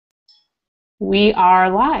We are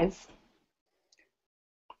live.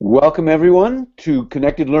 Welcome everyone to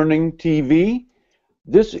Connected Learning TV.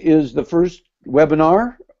 This is the first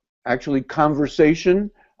webinar, actually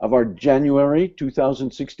conversation, of our January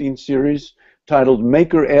 2016 series titled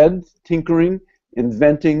Maker Ed, Tinkering,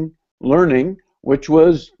 Inventing, Learning, which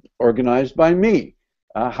was organized by me,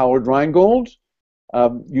 Howard Rheingold.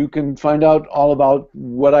 You can find out all about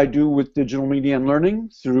what I do with digital media and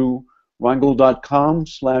learning through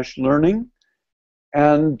rheingold.com/learning.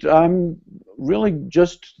 And I'm really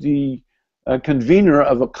just the convener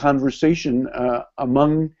of a conversation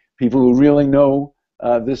among people who really know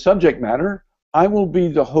the subject matter. I will be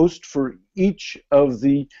the host for each of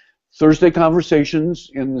the Thursday conversations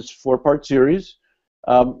in this four-part series,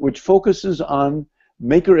 which focuses on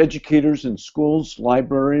maker educators in schools,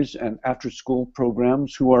 libraries, and after-school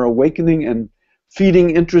programs who are awakening and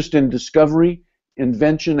feeding interest in discovery,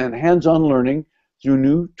 invention, and hands-on learning through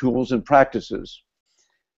new tools and practices.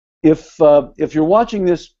 If you're watching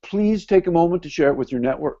this, please take a moment to share it with your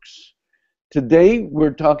networks. Today,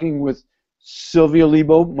 we're talking with Sylvia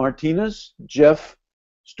Lebo Martinez, Jeff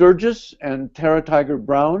Sturgis, and Tara Tiger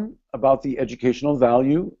Brown about the educational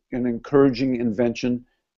value in encouraging invention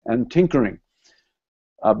and tinkering.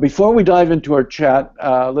 Before we dive into our chat,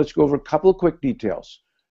 let's go over a couple of quick details.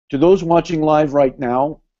 To those watching live right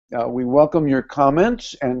now, we welcome your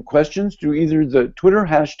comments and questions through either the Twitter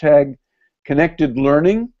hashtag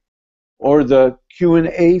 #ConnectedLearning or the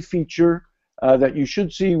Q&A feature that you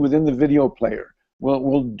should see within the video player.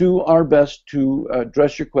 We'll do our best to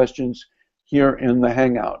address your questions here in the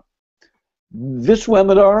Hangout. This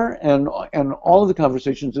webinar and all of the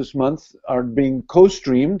conversations this month are being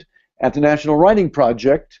co-streamed at the National Writing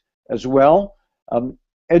Project as well.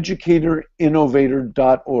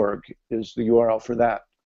 Educatorinnovator.org is the URL for that.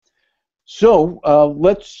 So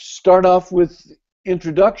let's start off with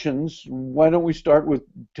introductions. Why don't we start with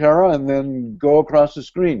Tara and then go across the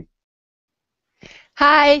screen?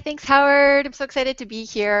 Hi, thanks Howard. I'm so excited to be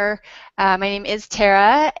here. My name is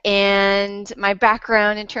Tara, and my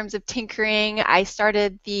background in terms of tinkering, I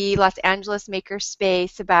started the Los Angeles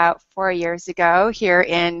Makerspace about 4 years ago here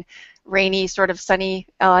in rainy, sort of sunny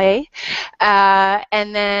LA.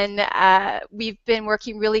 And then we've been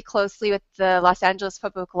working really closely with the Los Angeles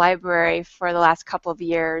Public Library for the last couple of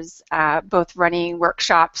years, both running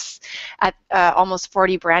workshops at almost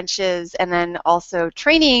 40 branches, and then also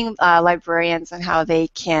training librarians on how they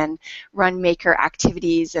can run maker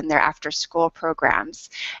activities in their after-school programs.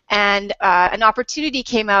 And an opportunity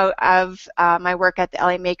came out of my work at the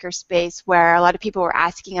LA Makerspace where a lot of people were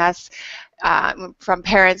asking us, from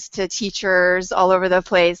parents to teachers all over the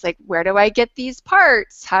place, like, where do I get these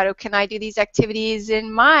parts? How can I do these activities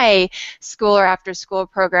in my school or after school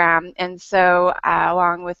program? And so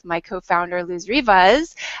along with my co-founder Luz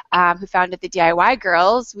Rivas, who founded the DIY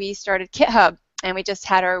Girls, we started KitHub. And we just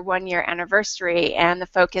had our 1-year anniversary, and the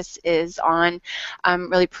focus is on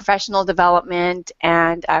really professional development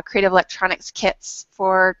and creative electronics kits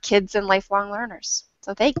for kids and lifelong learners.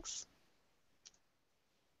 So thanks.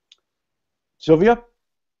 Sylvia?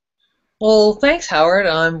 Well, thanks, Howard.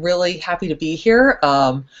 I'm really happy to be here.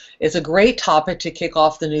 It's a great topic to kick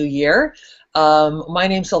off the new year. My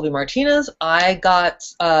name's Sylvia Martinez. I got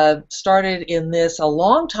started in this a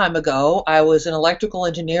long time ago. I was an electrical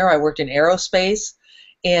engineer. I worked in aerospace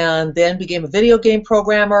and then became a video game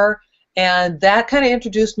programmer. And that kind of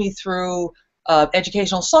introduced me through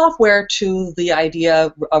educational software to the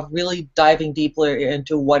idea of really diving deeply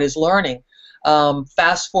into what is learning.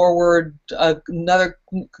 Fast forward another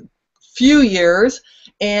few years,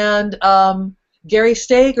 and Gary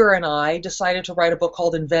Stager and I decided to write a book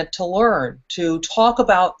called Invent to Learn, to talk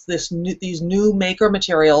about these new maker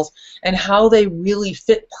materials and how they really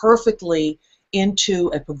fit perfectly into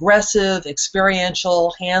a progressive,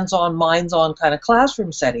 experiential, hands-on, minds-on kind of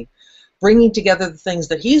classroom setting, bringing together the things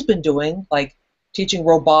that he's been doing, like teaching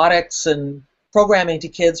robotics and programming to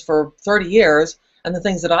kids for 30 years, and the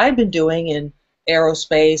things that I've been doing in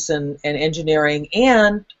aerospace and engineering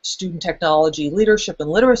and student technology, leadership, and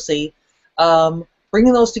literacy,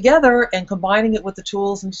 bringing those together and combining it with the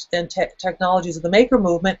tools and technologies of the maker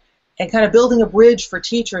movement, and kind of building a bridge for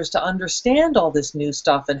teachers to understand all this new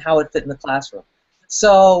stuff and how it fit in the classroom.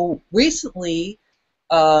 So recently,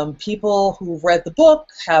 people who've read the book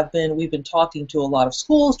we've been talking to a lot of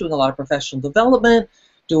schools, doing a lot of professional development,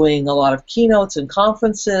 doing a lot of keynotes and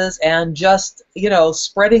conferences, and just,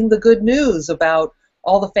 spreading the good news about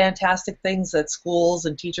all the fantastic things that schools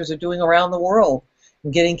and teachers are doing around the world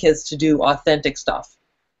and getting kids to do authentic stuff.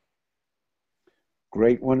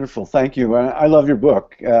 Great, wonderful, thank you. I love your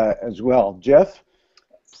book as well. Jeff?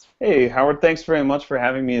 Hey, Howard, thanks very much for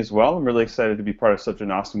having me as well. I'm really excited to be part of such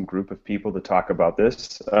an awesome group of people to talk about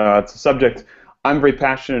this. It's a subject I'm very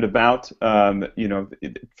passionate about.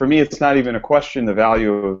 For me, it's not even a question, the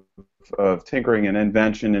value of tinkering and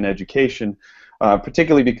invention in education,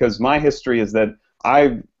 particularly because my history is that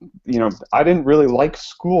I didn't really like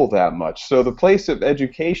school that much. So the place of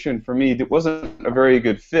education for me, it wasn't a very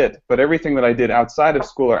good fit. But everything that I did outside of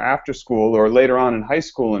school or after school or later on in high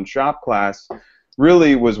school in shop class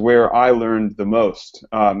really was where I learned the most.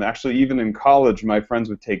 Actually, even in college, my friends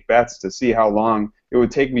would take bets to see how long it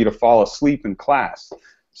would take me to fall asleep in class.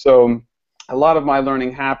 So a lot of my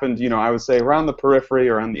learning happened, I would say around the periphery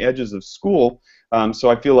or on the edges of school. So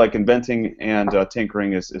I feel like inventing and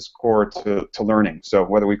tinkering is core to learning. So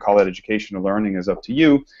whether we call it education or learning is up to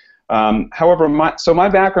you. However, my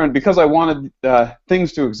background, because I wanted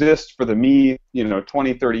things to exist for the me,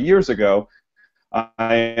 20, 30 years ago,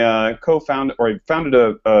 I founded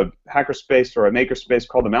a hackerspace or a makerspace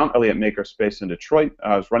called the Mount Elliott Makerspace in Detroit.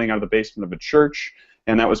 I was running out of the basement of a church,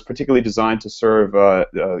 and that was particularly designed to serve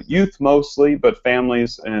youth mostly, but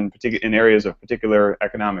families in areas of particular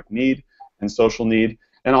economic need and social need.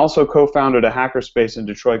 And also co-founded a hackerspace in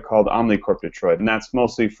Detroit called OmniCorp Detroit, and that's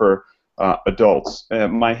mostly for adults.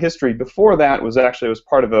 My history before that was actually I was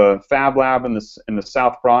part of a Fab Lab in the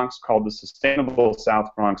South Bronx called the Sustainable South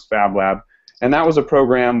Bronx Fab Lab. And that was a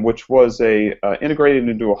program which was integrated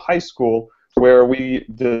into a high school where we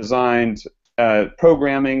designed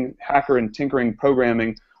programming, hacker and tinkering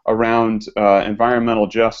programming around environmental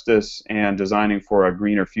justice and designing for a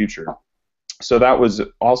greener future. So that was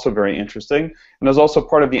also very interesting. And I was also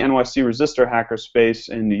part of the NYC Resistor hackerspace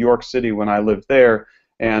in New York City when I lived there.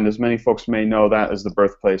 And as many folks may know, that is the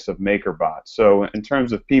birthplace of MakerBot. So in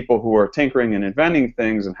terms of people who are tinkering and inventing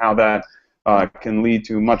things and how that can lead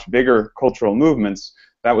to much bigger cultural movements,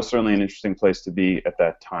 that was certainly an interesting place to be at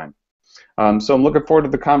that time. So I'm looking forward to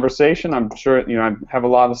the conversation. I'm sure I have a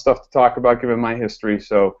lot of stuff to talk about given my history,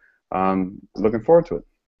 so looking forward to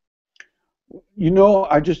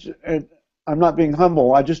it. I'm not being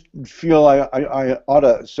humble. I just feel I ought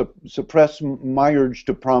to suppress my urge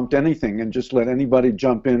to prompt anything and just let anybody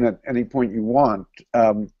jump in at any point you want.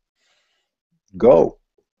 Go.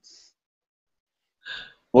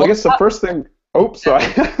 Well, I guess the first thing. Oh, sorry.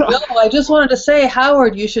 No, I just wanted to say,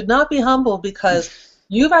 Howard, you should not be humble because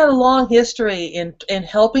you've had a long history in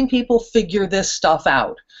helping people figure this stuff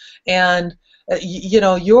out, and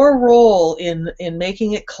your role in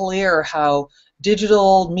making it clear how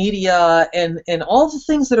digital media and all the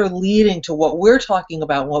things that are leading to what we're talking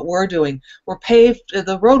about, what we're doing,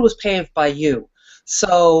 the road was paved by you.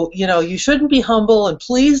 So you shouldn't be humble, and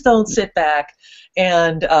please don't sit back.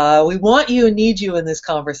 And we want you and need you in this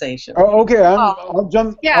conversation. Oh, okay, I'll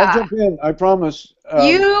jump in. I promise.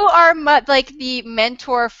 You are like the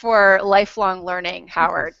mentor for lifelong learning,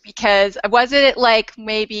 Howard. Because was it like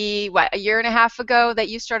maybe a year and a half ago that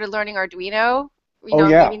you started learning Arduino?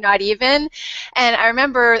 Maybe not even. And I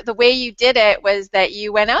remember the way you did it was that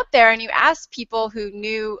you went out there and you asked people who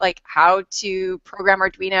knew like how to program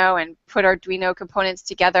Arduino and put Arduino components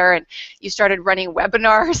together, and you started running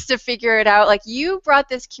webinars to figure it out. Like, you brought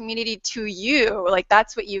this community to you, like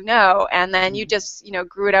that's what you know, and then you just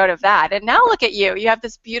grew it out of that. And now look at you. You have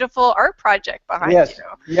this beautiful art project behind you.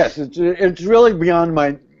 Yes, it's really beyond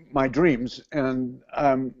my dreams, and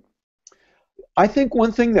I think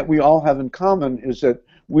one thing that we all have in common is that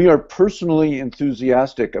we are personally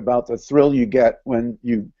enthusiastic about the thrill you get when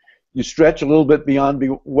you stretch a little bit beyond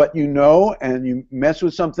what you know and you mess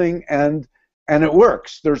with something and it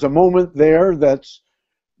works. There's a moment there that's,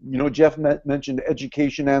 Jeff mentioned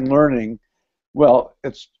education and learning. Well,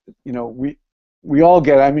 it's, we all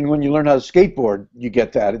get it. I mean, when you learn how to skateboard, you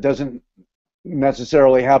get that. It doesn't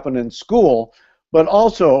necessarily happen in school, but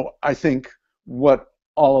also I think what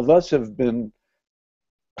all of us have been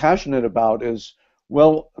passionate about is,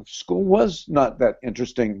 well, school was not that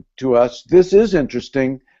interesting to us. This is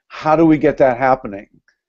interesting. How do we get that happening?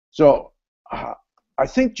 So I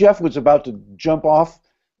think Jeff was about to jump off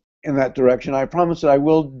in that direction. I promise that I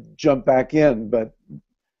will jump back in, but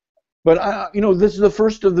this is the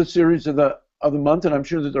first of the series of the month, and I'm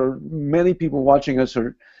sure that there are many people watching us who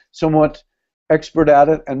are somewhat expert at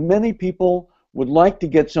it, and many people would like to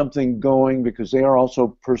get something going because they are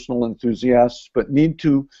also personal enthusiasts, but need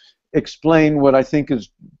to explain what I think is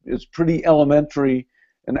pretty elementary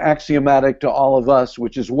and axiomatic to all of us,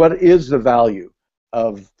 which is what is the value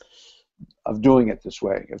of doing it this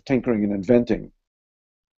way, of tinkering and inventing.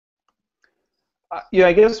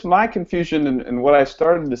 I guess my confusion and what I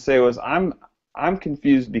started to say was I'm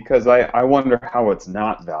confused because I wonder how it's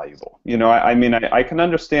not valuable. I mean, I can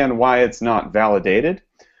understand why it's not validated.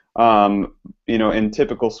 in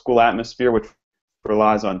typical school atmosphere, which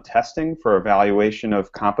relies on testing for evaluation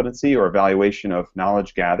of competency or evaluation of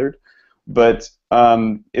knowledge gathered. But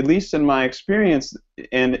at least in my experience,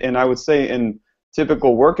 and I would say in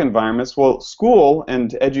typical work environments, well, school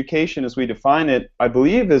and education as we define it, I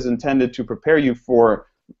believe is intended to prepare you for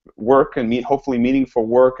work and hopefully meaningful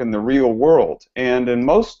work in the real world. And in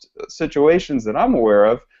most situations that I'm aware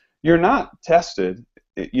of, you're not tested.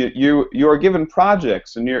 You are given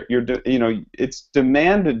projects, and it's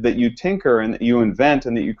demanded that you tinker and that you invent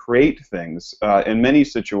and that you create things in many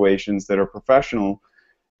situations that are professional.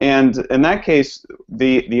 And in that case,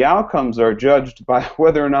 the outcomes are judged by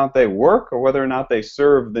whether or not they work or whether or not they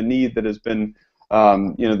serve the need that has been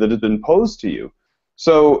that has been posed to you.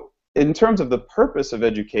 So in terms of the purpose of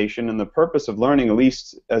education and the purpose of learning, at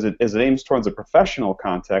least as it aims towards a professional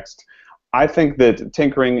context, I think that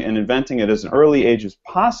tinkering and inventing it as an early age as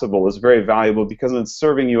possible is very valuable because it's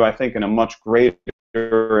serving you, I think, in a much greater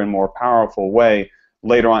and more powerful way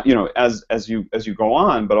later on, as you go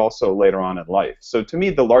on, but also later on in life. So to me,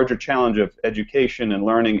 the larger challenge of education and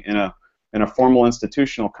learning in a formal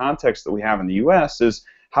institutional context that we have in the U.S. is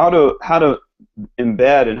how to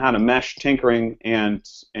embed and how to mesh tinkering and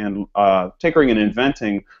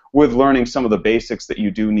inventing with learning some of the basics that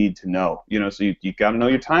you do need to know. So you got to know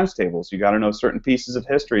your times tables. You got to know certain pieces of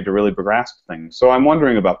history to really grasp things. So I'm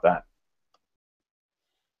wondering about that.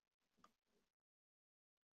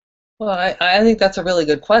 Well, I think that's a really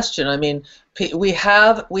good question. I mean, we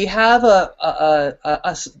have a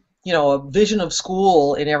vision of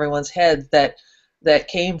school in everyone's head that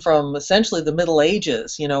came from essentially the Middle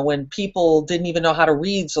Ages, when people didn't even know how to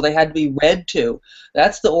read, so they had to be read to.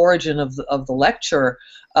 That's the origin of the lecture,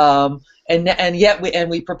 and yet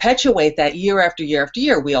we perpetuate that year after year after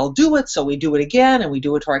year. We all do it, so we do it again, and we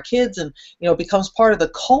do it to our kids, and it becomes part of the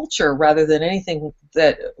culture rather than anything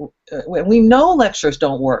that we know lectures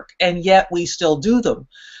don't work, and yet we still do them.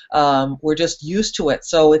 We're just used to it.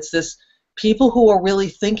 So it's this people who are really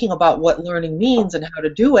thinking about what learning means and how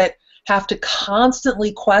to do it have to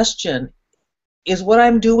constantly question, is what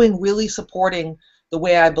I'm doing really supporting the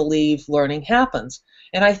way I believe learning happens?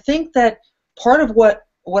 And I think that part of what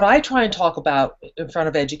I try and talk about in front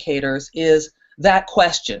of educators is that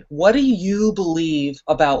question. What do you believe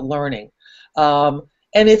about learning?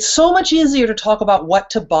 And it's so much easier to talk about what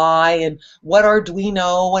to buy and what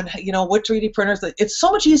Arduino and what 3D printers. It's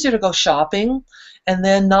so much easier to go shopping and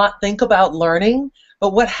then not think about learning.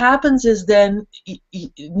 But what happens is then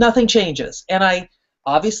nothing changes. And I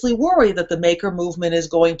obviously worry that the maker movement is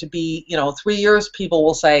going to be, 3 years people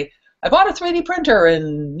will say, I bought a 3D printer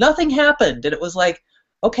and nothing happened. And it was like,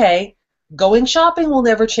 okay, going shopping will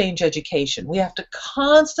never change education. We have to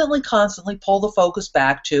constantly pull the focus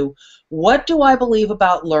back to what do I believe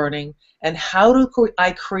about learning and how do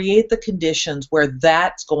I create the conditions where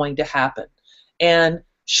that's going to happen. And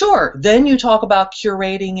sure, then you talk about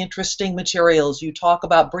curating interesting materials, you talk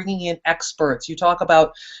about bringing in experts, you talk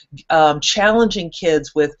about challenging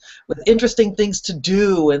kids with interesting things to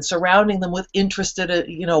do and surrounding them with interested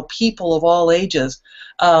people of all ages.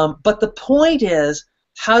 But the point is,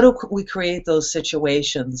 how do we create those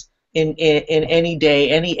situations in any day,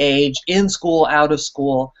 any age, in school, out of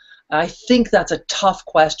school? I think that's a tough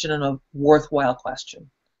question and a worthwhile question.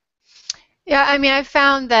 Yeah, I mean, I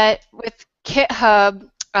found that with KitHub,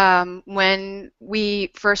 when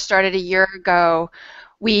we first started a year ago,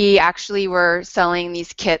 we actually were selling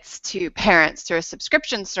these kits to parents through a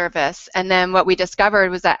subscription service. And then what we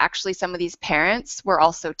discovered was that actually some of these parents were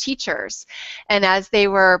also teachers. And as they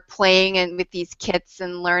were playing with these kits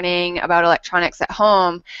and learning about electronics at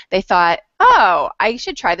home, they thought, oh, I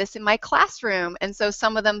should try this in my classroom. And so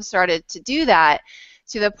some of them started to do that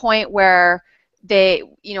to the point where they,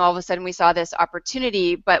 all of a sudden we saw this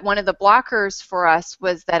opportunity. But one of the blockers for us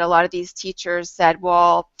was that a lot of these teachers said,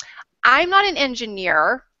 well, I'm not an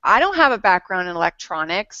engineer. I don't have a background in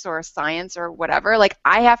electronics or science or whatever. Like,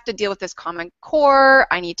 I have to deal with this Common Core.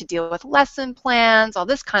 I need to deal with lesson plans, all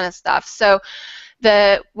this kind of stuff. So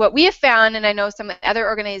what we have found, and I know some other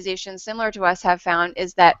organizations similar to us have found,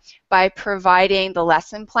 is that by providing the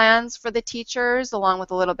lesson plans for the teachers along with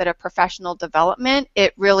a little bit of professional development,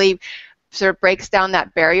 it really sort of breaks down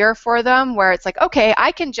that barrier for them where it's like, okay,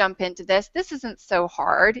 I can jump into this. This isn't so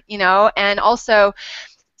hard, and also,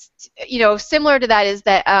 similar to that is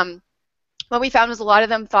that what we found was a lot of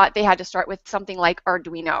them thought they had to start with something like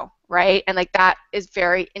Arduino, right? And like that is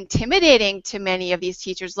very intimidating to many of these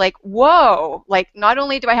teachers. Like, whoa, like not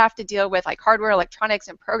only do I have to deal with like hardware, electronics,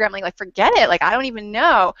 and programming, like forget it, like I don't even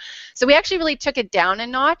know. So we actually really took it down a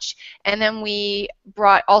notch, and then we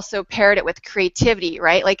also paired it with creativity,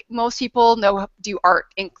 right? Like most people do art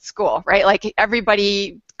in school, right? Like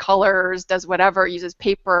everybody colors, does whatever, uses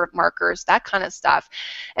paper, markers, that kind of stuff.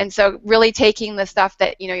 And so really taking the stuff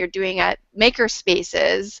that you're doing at maker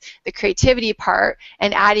spaces, the creativity part,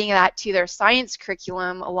 and adding that to their science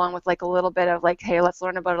curriculum along with like a little bit of like, hey, let's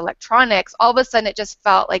learn about electronics, all of a sudden it just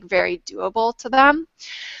felt like very doable to them.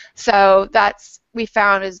 So we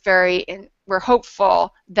found is we're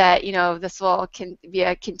hopeful that this will be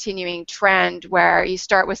a continuing trend where you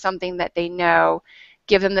start with something that they know,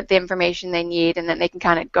 give them the information they need, and then they can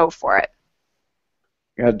kind of go for it.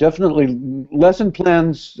 Yeah, definitely. Lesson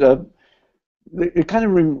plans, it kind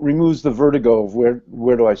of removes the vertigo of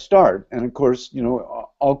where do I start? And of course,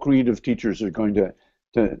 all creative teachers are going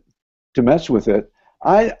to mess with it.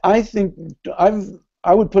 I think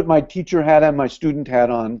I would put my teacher hat and my student hat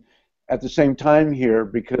on at the same time here,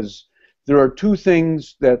 because there are two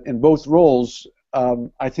things that in both roles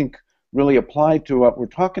I think really apply to what we're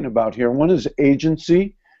talking about here. One is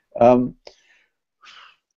agency. I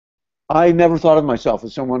never thought of myself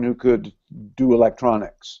as someone who could do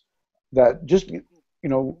electronics. That just,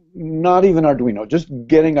 not even Arduino, just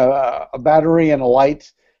getting a battery and a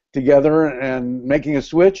light together and making a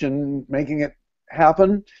switch and making it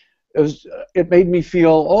happen, it made me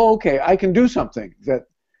feel, oh, okay, I can do something. That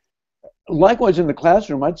likewise in the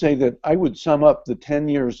classroom, I'd say that I would sum up the 10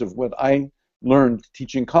 years of what I learned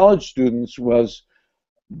teaching college students was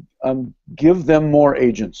give them more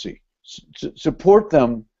agency, support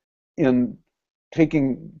them in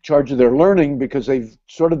taking charge of their learning, because they've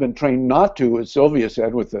sort of been trained not to, as Sylvia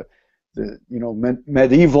said, with the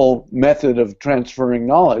medieval method of transferring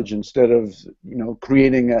knowledge instead of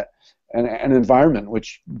creating an environment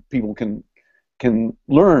which people can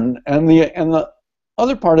learn. And the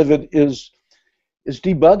other part of it is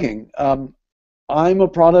debugging. I'm a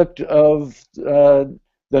product of the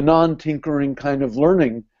non-tinkering kind of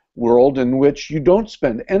learning world in which you don't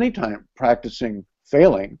spend any time practicing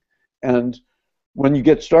failing. And when you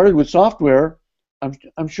get started with software,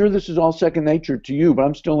 I'm sure this is all second nature to you, but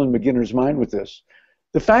I'm still in beginner's mind with this.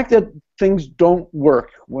 The fact that things don't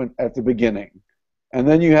work at the beginning, and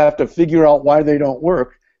then you have to figure out why they don't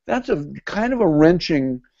work, that's a kind of a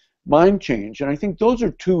wrenching mind change. And I think those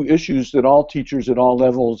are two issues that all teachers at all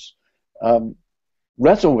levels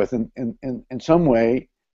wrestle with in some way.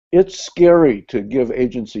 It's scary to give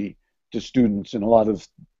agency to students in a lot of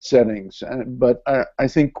settings, but I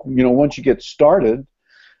think once you get started,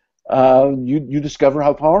 you discover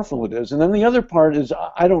how powerful it is. And then the other part is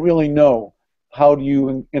I don't really know how do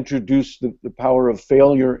you introduce the power of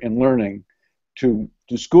failure in learning to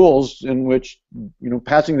schools in which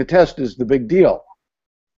passing the test is the big deal.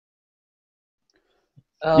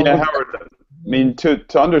 Yeah, Howard. I mean, to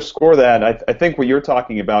underscore that, I think what you're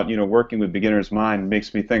talking about, working with beginner's mind,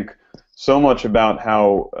 makes me think so much about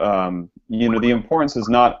how the importance is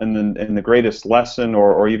not in the greatest lesson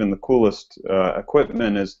or even the coolest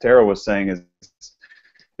equipment, as Tara was saying,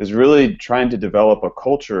 is really trying to develop a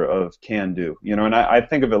culture of can-do. And I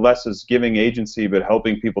think of it less as giving agency, but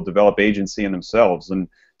helping people develop agency in themselves. And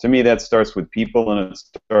to me, that starts with people, and it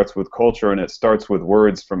starts with culture, and it starts with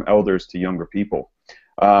words from elders to younger people.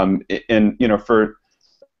 And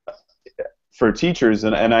for teachers,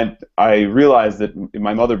 and I realize that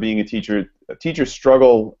my mother being a teacher, teachers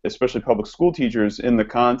struggle, especially public school teachers, in the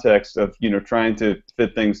context of trying to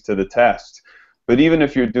fit things to the test. But even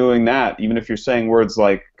if you're doing that, even if you're saying words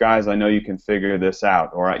like, "Guys, I know you can figure this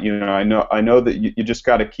out," or I know that you just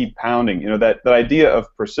got to keep pounding. That idea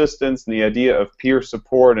of persistence and the idea of peer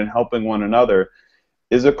support and helping one another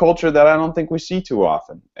is a culture that I don't think we see too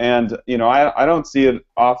often. And I don't see it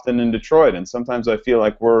often in Detroit, and sometimes I feel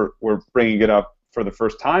like we're bringing it up for the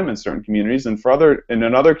first time in certain communities, and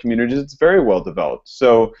in other communities it's very well developed.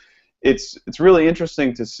 So it's really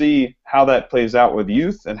interesting to see how that plays out with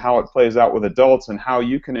youth and how it plays out with adults, and how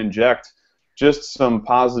you can inject just some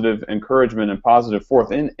positive encouragement and positive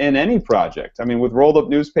force in any project. I mean, with rolled up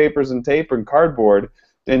newspapers and tape and cardboard,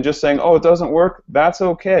 and just saying, oh, it doesn't work, that's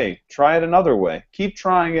okay. Try it another way. Keep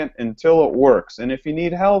trying it until it works. And if you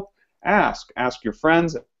need help, ask. Ask your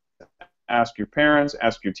friends, ask your parents,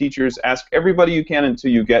 ask your teachers, ask everybody you can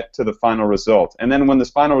until you get to the final result. And then when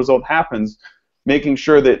this final result happens, making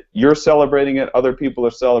sure that you're celebrating it, other people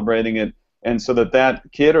are celebrating it, and so that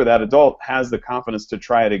kid or that adult has the confidence to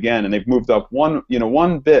try it again, and they've moved up one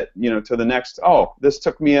bit, to the next. Oh, this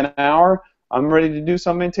took me an hour. I'm ready to do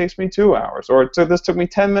something that takes me 2 hours. Or this took me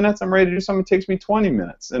 10 minutes, I'm ready to do something that takes me 20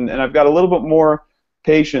 minutes. And I've got a little bit more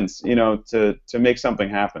patience, to make something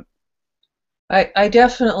happen. I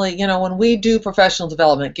definitely, when we do professional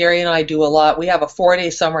development, Gary and I do a lot. We have a 4-day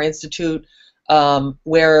summer institute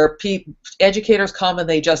where educators come and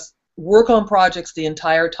they just work on projects the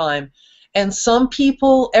entire time. And some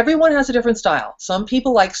people, everyone has a different style. Some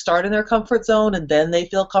people like start in their comfort zone and then they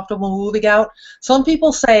feel comfortable moving out. Some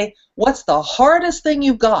people say, what's the hardest thing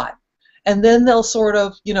you've got? And then they'll sort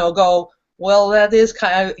of, go, well, that is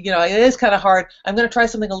kind of, it is kind of hard. I'm going to try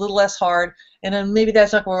something a little less hard. And then maybe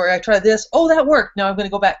that's not going to work. I try this. Oh, that worked. Now I'm going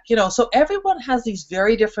to go back. So everyone has these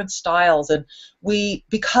very different styles. And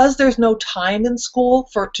because there's no time in school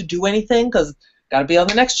to do anything, because got to be on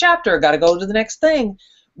the next chapter, got to go to the next thing,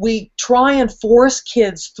 we try and force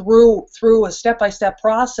kids through a step-by-step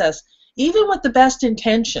process, even with the best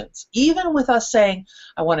intentions, even with us saying,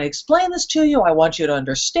 I want to explain this to you, I want you to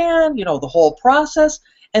understand, the whole process,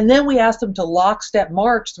 and then we ask them to lockstep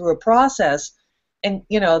march through a process, and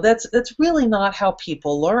that's really not how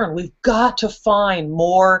people learn. We've got to find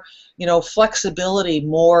more, flexibility,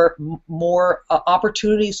 more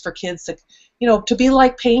opportunities for kids to be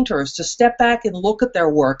like painters, to step back and look at their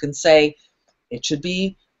work and say, it should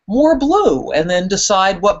be more blue, and then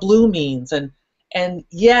decide what blue means, and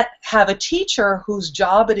yet have a teacher whose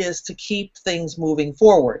job it is to keep things moving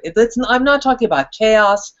forward. I'm not talking about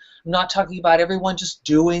chaos. I'm not talking about everyone just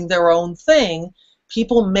doing their own thing.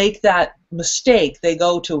 People make that mistake. They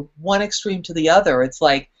go to one extreme to the other. It's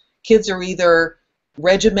like kids are either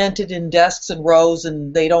regimented in desks and rows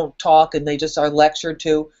and they don't talk and they just are lectured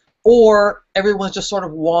to, or everyone's just sort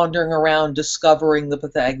of wandering around discovering the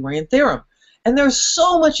Pythagorean theorem. And there's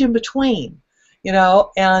so much in between,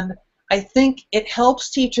 and I think it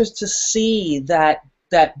helps teachers to see that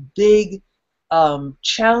big,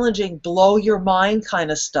 challenging, blow your mind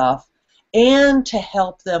kind of stuff, and to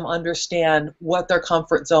help them understand what their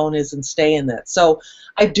comfort zone is and stay in it. So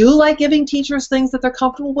I do like giving teachers things that they're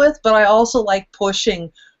comfortable with, but I also like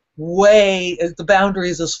pushing the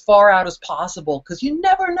boundaries as far out as possible, because you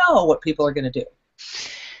never know what people are going to do.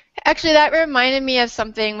 Actually, that reminded me of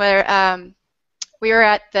something where we were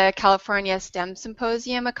at the California STEM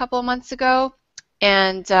Symposium a couple of months ago,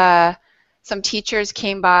 and some teachers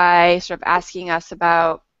came by sort of asking us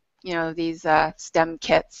about, these STEM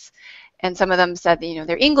kits. And some of them said that,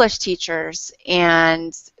 they're English teachers,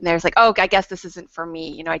 and there's like, oh, I guess this isn't for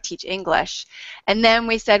me, I teach English. And then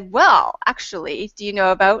we said, well, actually, do you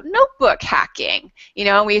know about notebook hacking?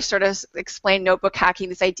 And we sort of explained notebook hacking,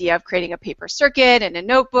 this idea of creating a paper circuit and a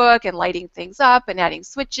notebook and lighting things up and adding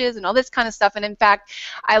switches and all this kind of stuff. And in fact,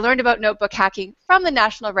 I learned about notebook hacking from the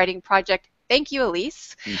National Writing Project. Thank you,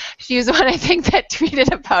 Elise. She was the one, I think, that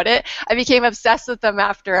tweeted about it. I became obsessed with them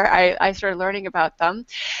after I started learning about them.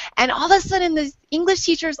 And all of a sudden, the English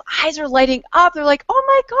teachers' eyes are lighting up. They're like, oh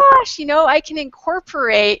my gosh, I can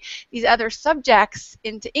incorporate these other subjects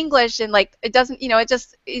into English, and like it doesn't,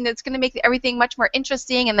 it's going to make everything much more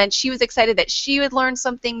interesting. And then she was excited that she would learn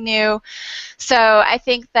something new. So I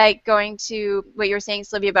think that going to what you were saying,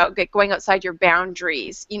 Sylvia, about going outside your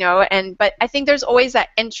boundaries, but I think there's always that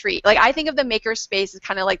entry. Like I think of the makerspace as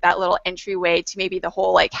kind of like that little entryway to maybe the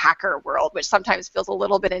whole like hacker world, which sometimes feels a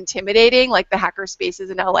little bit intimidating, like the hacker spaces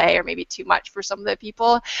in LA are maybe too much for some of the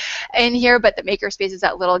people in here, but the makerspace is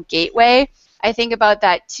that little gateway. I think about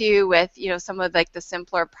that too with, some of like the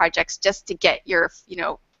simpler projects, just to get your,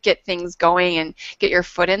 get things going and get your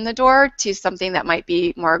foot in the door to something that might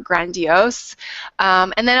be more grandiose.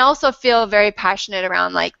 And then I also feel very passionate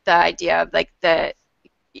around like the idea of like the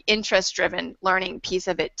interest-driven learning piece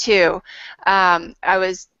of it too.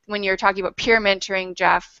 When you're talking about peer mentoring,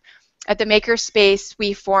 Jeff, at the Makerspace,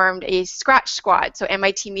 we formed a Scratch squad. So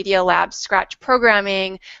MIT Media Lab's Scratch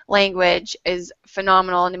programming language is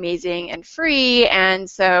phenomenal and amazing and free. And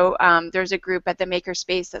so there's a group at the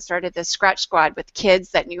Makerspace that started the Scratch squad with kids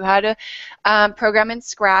that knew how to program in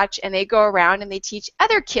Scratch, and they go around and they teach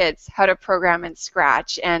other kids how to program in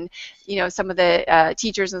Scratch. And some of the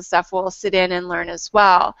teachers and stuff will sit in and learn as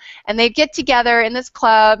well. And they get together in this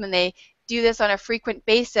club and they do this on a frequent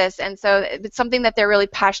basis, and so it's something that they're really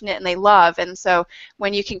passionate and they love. And so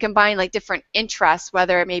when you can combine like different interests,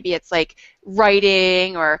 whether maybe it's like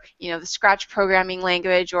writing or the Scratch programming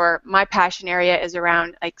language, or my passion area is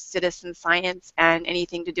around like citizen science and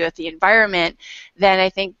anything to do with the environment, then I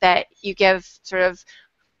think that you give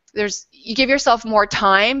you give yourself more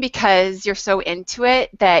time because you're so into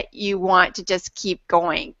it that you want to just keep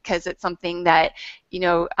going because it's something that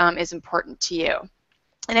is important to you.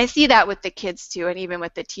 And I see that with the kids too, and even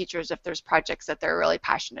with the teachers if there's projects that they're really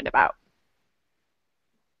passionate about.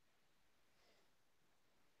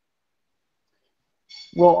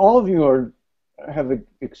 Well, all of you have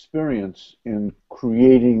experience in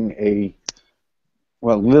creating a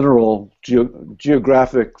literal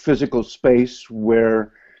geographic physical space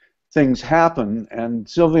where things happen. And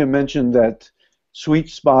Sylvia mentioned that sweet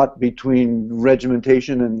spot between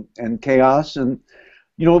regimentation and chaos. And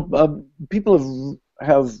people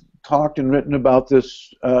have talked and written about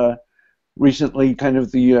this recently, kind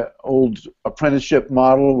of the old apprenticeship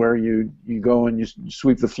model where you go and you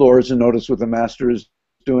sweep the floors and notice what the master is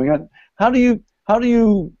doing. How do you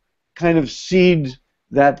kind of seed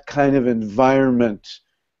that kind of environment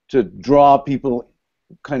to draw people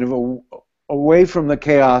kind of away from the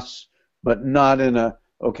chaos, but not in a,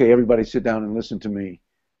 okay, everybody sit down and listen to me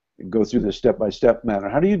and go through this step-by-step manner?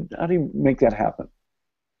 How do you make that happen?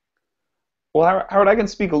 Well, Howard, I can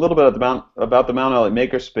speak a little bit about the Mount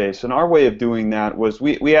Olivet Makerspace, and our way of doing that was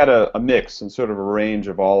we had a mix and sort of a range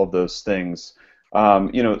of all of those things.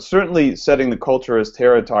 Certainly setting the culture, as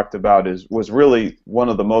Tara talked about, was really one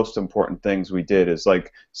of the most important things we did. Is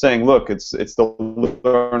like saying, look, it's the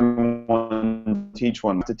learn one, teach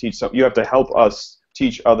one. To teach something, you have to help us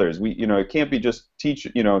teach others. It can't be just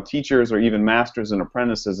teachers or even masters and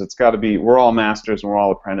apprentices. It's got to be we're all masters and we're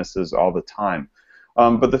all apprentices all the time.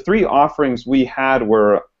 But the three offerings we had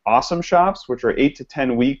were Awesome Shops, which are 8 to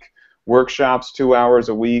 10 week workshops, 2 hours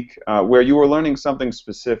a week, where you were learning something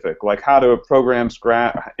specific, like how to program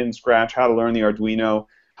in Scratch, how to learn the Arduino,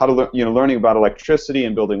 how to learning about electricity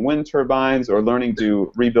and building wind turbines, or learning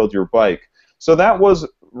to rebuild your bike. So that was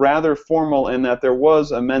rather formal in that there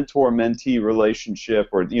was a mentor-mentee relationship,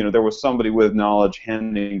 or there was somebody with knowledge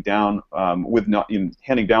handing down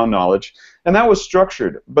knowledge, and that was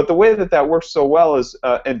structured. But the way that works so well is,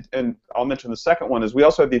 and I'll mention the second one, is we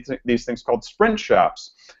also have these things called sprint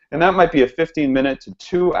shops, and that might be a 15-minute to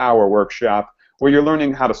 2-hour workshop where you're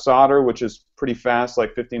learning how to solder, which is pretty fast,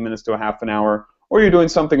 like 15 minutes to a half an hour. Or you're doing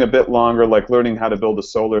something a bit longer, like learning how to build a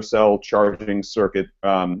solar cell charging circuit,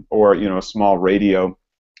 or a small radio,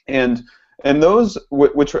 and those,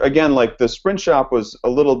 which again, like the sprint shop was a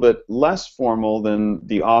little bit less formal than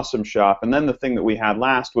the Awesome Shop, and then the thing that we had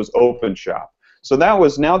last was Open Shop. So that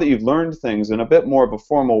was, now that you've learned things in a bit more of a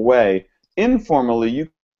formal way, informally you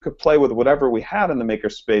could play with whatever we had in the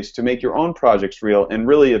makerspace to make your own projects real, and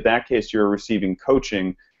really in that case you're receiving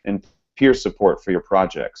coaching and peer support for your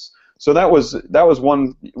projects. So that was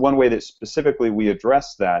one way that specifically we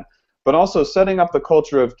addressed that, but also setting up the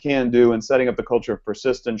culture of can-do and setting up the culture of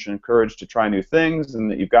persistence and courage to try new things, and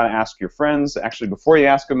that you've got to ask your friends actually before you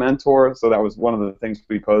ask a mentor. So that was one of the things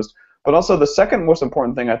we posed. But also the second most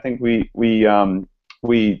important thing I think we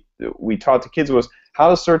taught to kids was how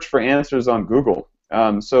to search for answers on Google.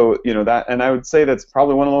 That, and I would say that's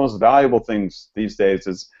probably one of the most valuable things these days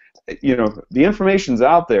is, the information's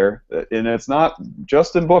out there, and it's not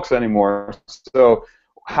just in books anymore. So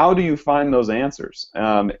how do you find those answers?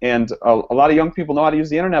 And a lot of young people know how to use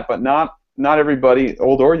the internet, but not everybody,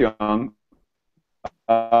 old or young,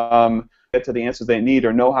 get to the answers they need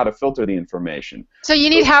or know how to filter the information. So you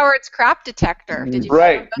need Howard's crap detector. Did you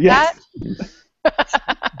right? Yes.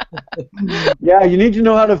 That? Yeah, you need to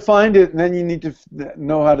know how to find it, and then you need to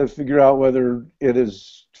know how to figure out whether it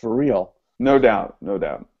is for real. No doubt, no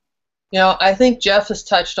doubt. I think Jeff has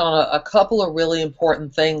touched on a couple of really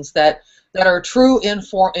important things that are true in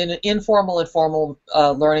informal and formal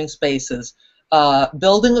learning spaces.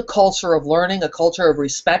 Building a culture of learning, a culture of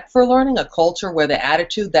respect for learning, a culture where the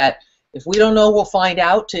attitude that if we don't know, we'll find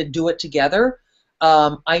out, to do it together.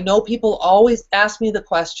 I know people always ask me the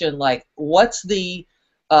question, like, what's the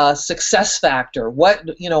success factor?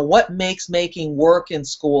 What makes making work in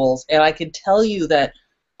schools? And I can tell you that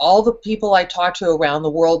all the people I talk to around the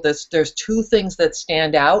world, there's two things that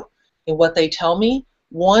stand out in what they tell me.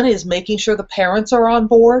 One is making sure the parents are on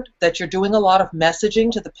board, that you're doing a lot of messaging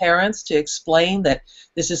to the parents to explain that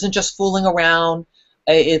this isn't just fooling around.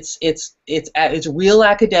 It's real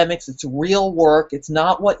academics. It's real work. It's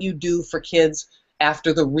not what you do for kids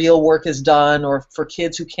after the real work is done, or for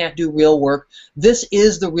kids who can't do real work. This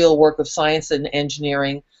is the real work of science and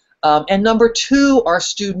engineering. And number two are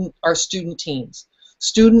student teams.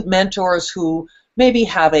 Student mentors who maybe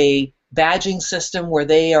have a badging system where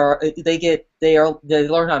they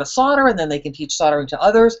learn how to solder, and then they can teach soldering to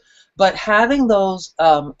others. But having those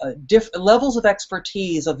different levels of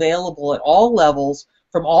expertise available at all levels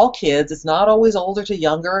from all kids, it's not always older to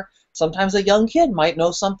younger. Sometimes a young kid might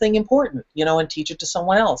know something important, and teach it to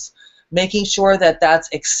someone else. Making sure that that's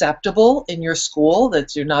acceptable in your school,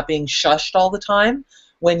 that you're not being shushed all the time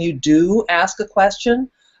when you do ask a question.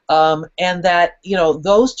 And that, you know,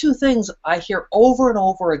 those two things I hear over and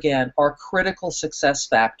over again are critical success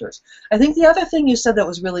factors. I think the other thing you said that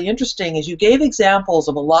was really interesting is you gave examples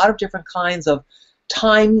of a lot of different kinds of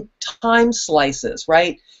time slices,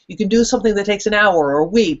 right? You can do something that takes an hour or a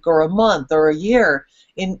week or a month or a year.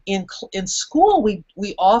 In school,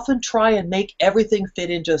 we often try and make everything fit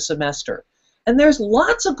into a semester. And there's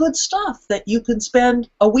lots of good stuff that you can spend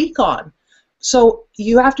a week on. So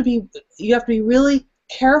you have to be really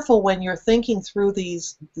careful when you're thinking through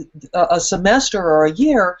these a semester or a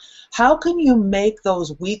year. How can you make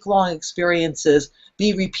those week-long experiences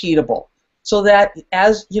be repeatable? So that,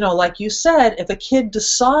 as you know, like you said, if a kid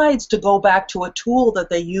decides to go back to a tool that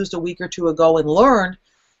they used a week or two ago and learned,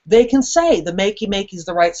 they can say the Makey is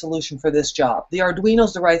the right solution for this job. The Arduino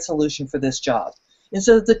is the right solution for this job.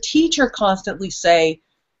 Instead of the teacher constantly say,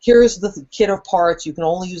 here's the kit of parts, you can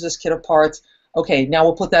only use this kit of parts. Okay, now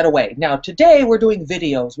we'll put that away. Now today we're doing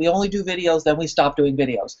videos. We only do videos, then we stop doing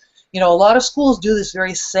videos. You know, a lot of schools do this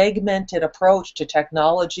very segmented approach to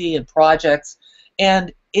technology and projects,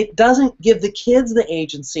 and it doesn't give the kids the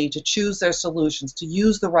agency to choose their solutions, to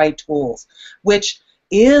use the right tools, which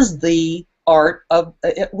is the art of,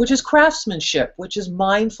 which is craftsmanship, which is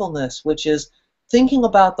mindfulness, which is thinking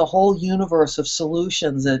about the whole universe of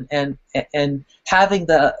solutions and having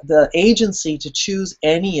the agency to choose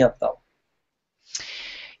any of them.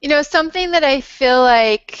 You know, something that I feel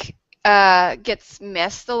like gets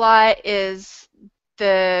missed a lot is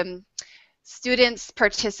the students'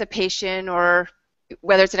 participation, or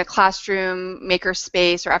whether it's in a classroom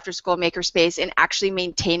makerspace or after-school makerspace, in actually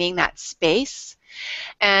maintaining that space.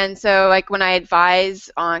 And so, like, when I advise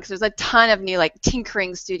on, because there's a ton of new, like,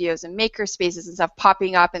 tinkering studios and maker spaces and stuff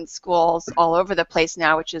popping up in schools all over the place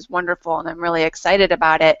now, which is wonderful, and I'm really excited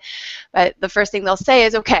about it. But the first thing they'll say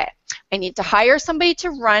is, okay, I need to hire somebody to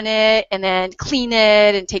run it and then clean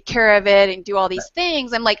it and take care of it and do all these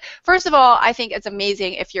things. I'm like, first of all, I think it's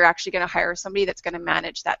amazing if you're actually going to hire somebody that's going to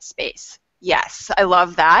manage that space. Yes, I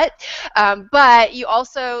love that. But you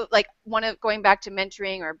also, like, going back to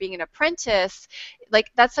mentoring or being an apprentice, like,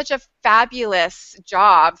 that's such a fabulous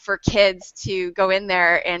job for kids to go in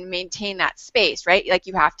there and maintain that space, right? Like,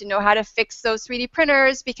 you have to know how to fix those 3D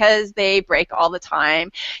printers because they break all the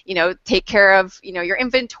time. You know, take care of, you know, your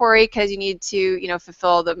inventory because you need to, you know,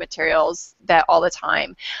 fulfill the materials that all the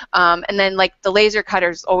time. And then, like, the laser cutter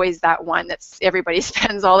is always that one that's everybody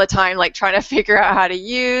spends all the time, like, trying to figure out how to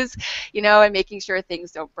use, you know, and making sure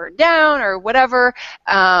things don't burn down or whatever,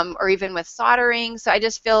 or even with soldering. So I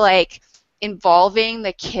just feel like involving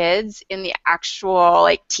the kids in the actual,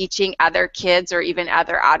 like, teaching other kids or even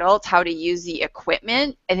other adults how to use the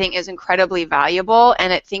equipment, I think is incredibly valuable,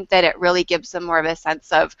 and I think that it really gives them more of a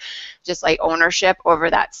sense of just, like, ownership over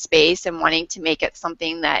that space and wanting to make it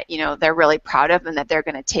something that, you know, they're really proud of and that they're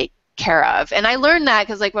going to take care of. And I learned that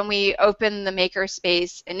because, like, when we opened the maker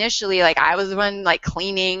space initially, like, I was the one, like,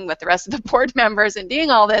 cleaning with the rest of the board members and doing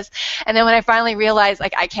all this, and then when I finally realized,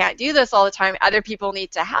 like, I can't do this all the time, other people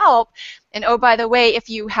need to help. And oh, by the way, if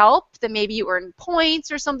you help, then maybe you earn points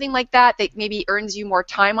or something like that maybe earns you more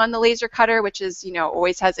time on the laser cutter, which is, you know,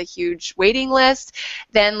 always has a huge waiting list.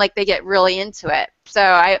 Then, like, they get really into it. So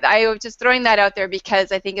I was just throwing that out there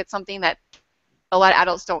because I think it's something that a lot of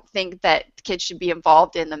adults don't think that kids should be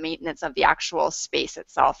involved in the maintenance of the actual space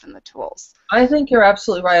itself and the tools. I think you're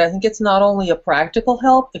absolutely right. I think it's not only a practical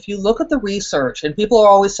help. If you look at the research, and people are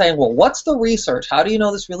always saying, well, what's the research? How do you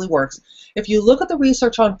know this really works? If you look at the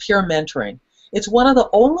research on peer mentoring, it's one of the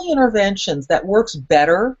only interventions that works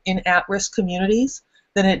better in at-risk communities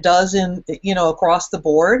than it does in, you know, across the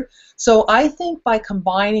board. So I think by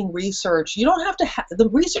combining research, you don't have to the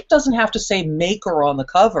research doesn't have to say maker on the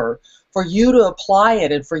cover for you to apply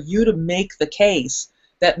it and for you to make the case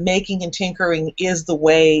that making and tinkering is the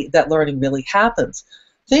way that learning really happens.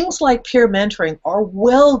 Things like peer mentoring are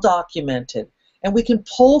well documented, and we can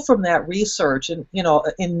pull from that research and, you know,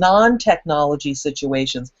 in non-technology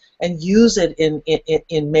situations and use it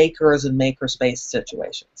in makers and makerspace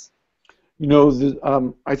situations. You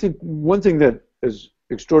know, I think one thing that is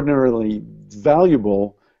extraordinarily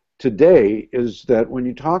valuable today is that when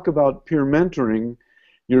you talk about peer mentoring,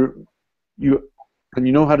 and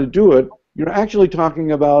you know how to do it, you're actually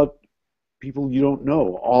talking about people you don't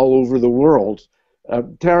know all over the world.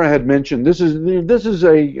 Tara had mentioned this is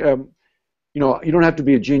a you know, you don't have to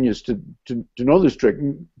be a genius to know this trick.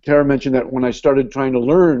 Tara mentioned that when I started trying to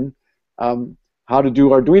learn how to do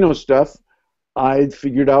Arduino stuff, I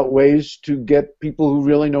figured out ways to get people who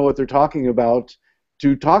really know what they're talking about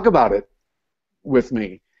to talk about it with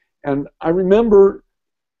me. And I remember,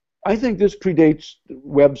 I think this predates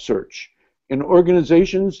web search. in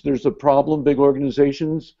organizations, there's a problem, big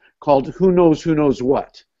organizations, called who knows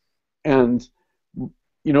what. And,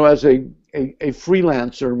 you know, as a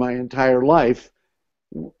freelancer my entire life,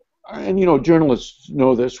 and, you know, journalists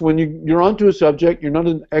know this, when you're onto a subject, you're not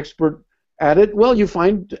an expert at it, well, you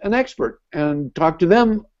find an expert and talk to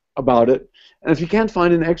them about it. And if you can't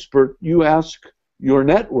find an expert, you ask your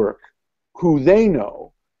network who they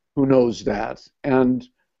know, who knows that. And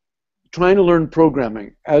trying to learn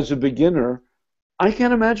programming as a beginner, I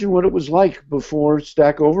can't imagine what it was like before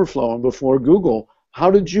Stack Overflow and before Google.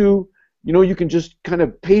 How did you, you know, you can just kind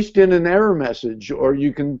of paste in an error message, or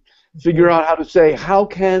you can figure out how to say, how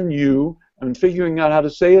can you, and figuring out how to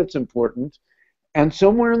say it's important. And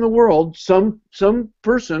somewhere in the world, some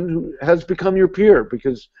person who has become your peer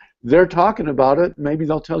because they're talking about it, maybe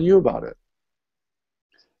they'll tell you about it.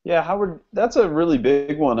 Yeah, Howard, that's a really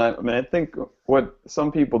big one. I mean, I think what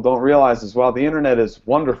some people don't realize is while the internet is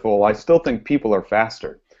wonderful, I still think people are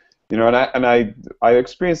faster. You know, and I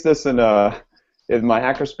experienced this in my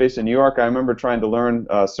hackerspace in New York. I remember trying to learn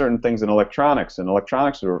certain things in electronics, and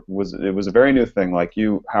electronics was a very new thing. Like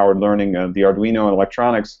you, Howard, learning the Arduino and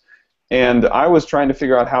electronics, and I was trying to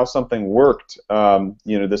figure out how something worked. You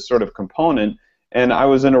know, this sort of component. And I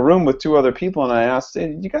was in a room with two other people, and I asked, hey,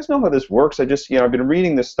 do you guys know how this works? I've been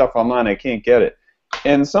reading this stuff online, I can't get it.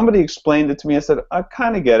 And somebody explained it to me. I said, I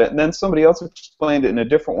kind of get it. And then somebody else explained it in a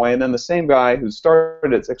different way, and then the same guy who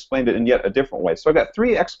started it explained it in yet a different way. So I got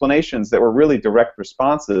three explanations that were really direct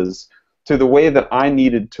responses to the way that I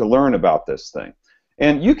needed to learn about this thing.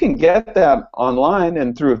 And you can get that online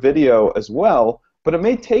and through a video as well, but it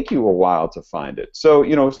may take you a while to find it. So,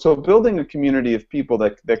 you know, so building a community of people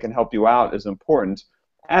that can help you out is important,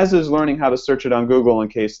 as is learning how to search it on Google in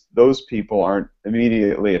case those people aren't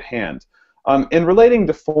immediately at hand. In relating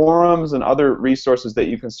to forums and other resources that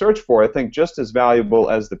you can search for, I think just as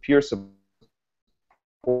valuable as the peer support,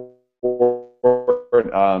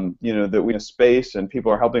 you know, that we in a space and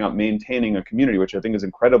people are helping out maintaining a community, which I think is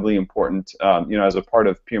incredibly important, you know, as a part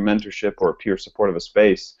of peer mentorship or peer support of a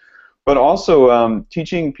space. But also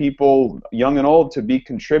teaching people, young and old, to be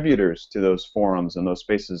contributors to those forums and those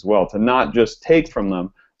spaces as well, to not just take from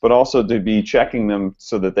them, but also to be checking them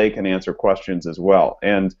so that they can answer questions as well.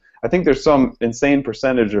 And I think there's some insane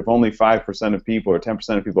percentage of only 5% of people or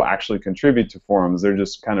 10% of people actually contribute to forums. They're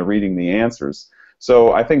just kind of reading the answers.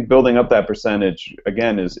 So I think building up that percentage,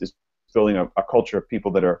 again, is building a culture of people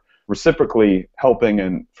that are reciprocally helping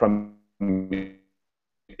and from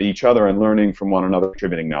each other and learning from one another,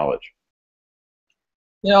 contributing knowledge.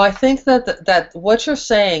 You know, I think that what you're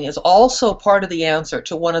saying is also part of the answer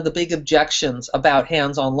to one of the big objections about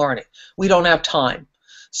hands-on learning. We don't have time.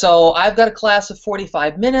 So I've got a class of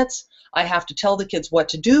 45 minutes. I have to tell the kids what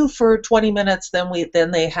to do for 20 minutes.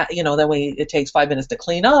 It takes 5 minutes to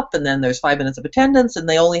clean up, and then there's 5 minutes of attendance, and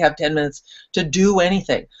they only have 10 minutes to do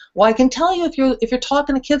anything. Well, I can tell you, if you're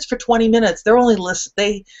talking to kids for 20 minutes, they're only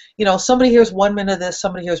somebody hears 1 minute of this,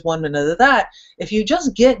 somebody hears 1 minute of that. If you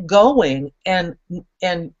just get going and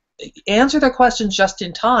answer their questions just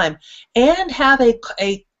in time, and have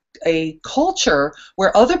a culture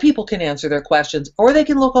where other people can answer their questions, or they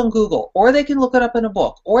can look on Google, or they can look it up in a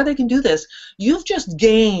book, or they can do this, you've just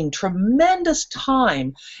gained tremendous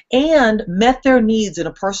time and met their needs in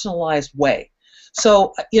a personalized way.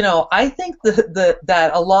 So, you know, I think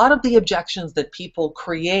that a lot of the objections that people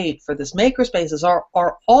create for this makerspaces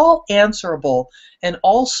are all answerable and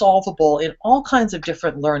all solvable in all kinds of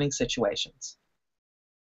different learning situations.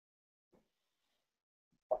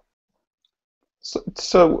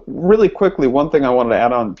 So really quickly, one thing I wanted to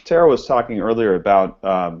add on, Tara was talking earlier about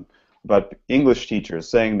English teachers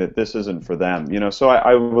saying that this isn't for them. You know, so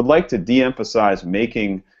I would like to de-emphasize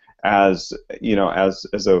making as, you know, as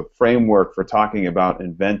a framework for talking about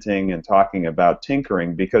inventing and talking about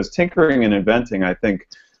tinkering, because tinkering and inventing, I think,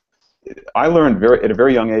 I learned at a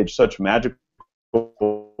very young age such magical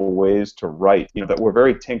ways to write, you know, that were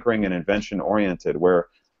very tinkering and invention oriented, where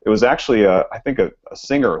it was actually, I think, a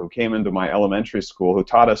singer who came into my elementary school who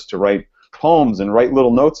taught us to write poems and write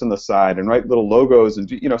little notes on the side and write little logos, and,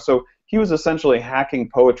 you know, so he was essentially hacking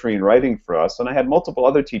poetry and writing for us, and I had multiple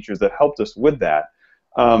other teachers that helped us with that.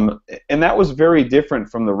 And that was very different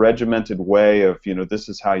from the regimented way of, you know, this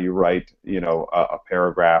is how you write, you know, a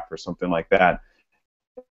paragraph or something like that.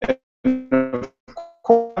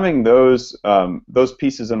 Having those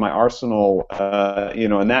pieces in my arsenal, you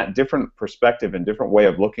know, and that different perspective and different way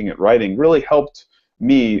of looking at writing really helped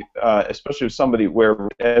me, especially as somebody where,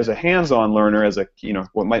 as a hands-on learner, as a, you know,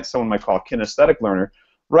 someone might call a kinesthetic learner,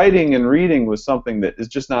 writing and reading was something that is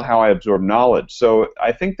just not how I absorb knowledge. So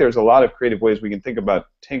I think there's a lot of creative ways we can think about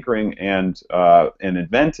tinkering and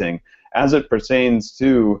inventing, as it pertains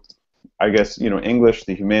to, I guess, English,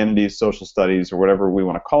 the humanities, social studies, or whatever we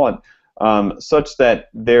want to call it, such that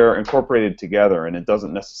they're incorporated together, and it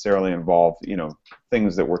doesn't necessarily involve,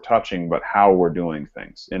 things that we're touching, but how we're doing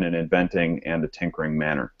things in an inventing and a tinkering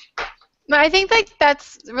manner. I think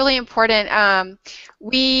that's really important.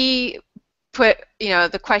 We put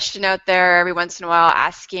the question out there every once in a while,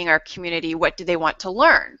 asking our community, what do they want to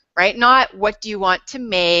learn, right? Not what do you want to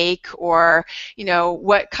make, or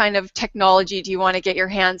what kind of technology do you want to get your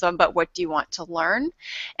hands on, but what do you want to learn?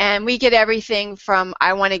 And we get everything from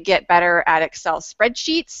I want to get better at Excel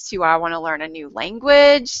spreadsheets, to I want to learn a new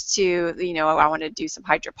language, to I want to do some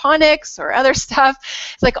hydroponics or other stuff.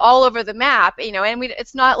 It's like all over the map, and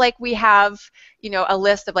it's not like we have a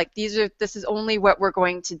list of like this is only what we're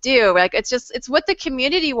going to do. Like it's what the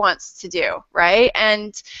community wants to do, right?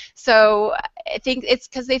 And so I think it's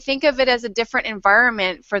because they think of it as a different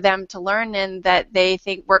environment for them to learn in that they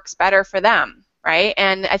think works better for them, right?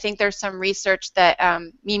 And I think there's some research that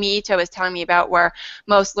Mimi Ito was telling me about where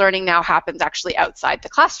most learning now happens actually outside the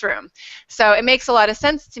classroom. So it makes a lot of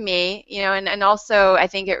sense to me, and also I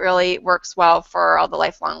think it really works well for all the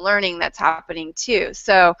lifelong learning that's happening too.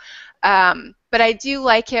 So, but I do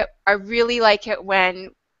like it. I really like it when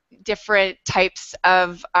different types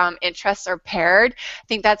of interests are paired. I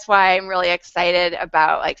think that's why I'm really excited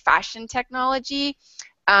about like fashion technology.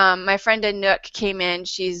 My friend Anouk came in.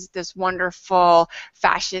 She's this wonderful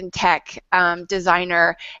fashion tech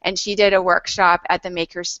designer, and she did a workshop at the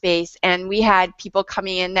Makerspace, and we had people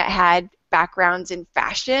coming in that had backgrounds in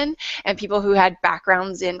fashion and people who had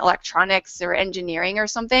backgrounds in electronics or engineering or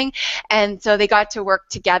something, and so they got to work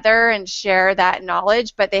together and share that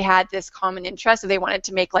knowledge, but they had this common interest, so they wanted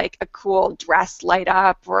to make like a cool dress light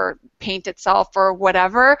up or paint itself or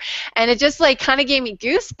whatever, and it just like kind of gave me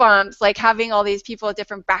goosebumps, like having all these people with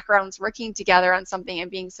different backgrounds working together on something and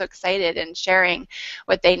being so excited and sharing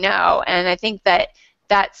what they know. And I think that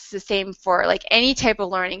that's the same for like any type of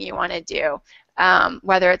learning you want to do.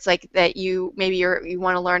 Whether it's like that you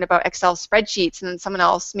want to learn about Excel spreadsheets, and then someone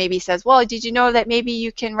else maybe says, well, did you know that maybe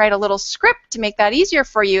you can write a little script to make that easier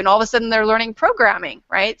for you, and all of a sudden they're learning programming,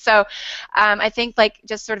 right? So I think like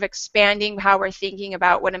just sort of expanding how we're thinking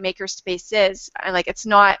about what a makerspace is, and like it's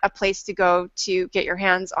not a place to go to get your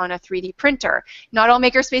hands on a 3D printer. Not all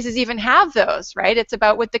makerspaces even have those, right? It's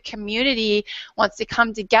about what the community wants to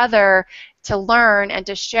come together to learn and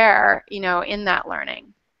to share, in that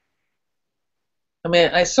learning. I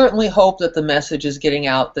mean, I certainly hope that the message is getting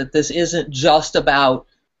out that this isn't just about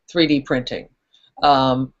 3D printing.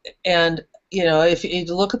 And, if you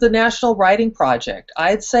look at the National Writing Project,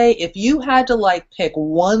 I'd say if you had to, like, pick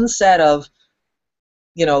one set of,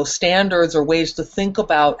 standards or ways to think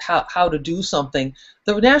about how to do something,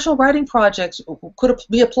 the National Writing Project could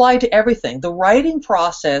be applied to everything. The writing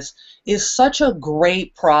process is such a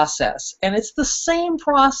great process, and it's the same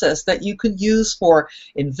process that you could use for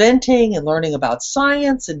inventing and learning about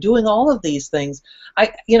science and doing all of these things.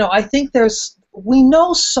 I think we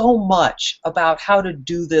know so much about how to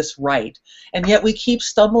do this right, and yet we keep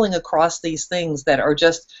stumbling across these things that are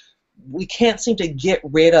just, we can't seem to get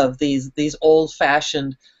rid of these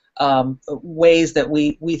old-fashioned ways that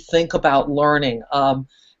we think about learning.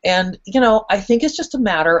 And I think it's just a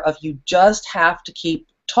matter of you just have to keep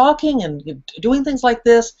talking and doing things like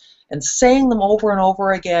this and saying them over and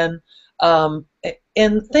over again,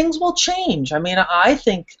 and things will change. I mean, I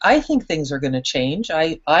think things are going to change.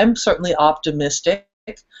 I'm certainly optimistic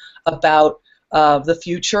about the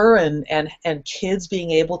future and kids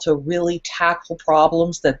being able to really tackle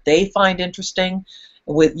problems that they find interesting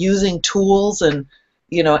with using tools and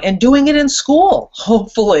doing it in school,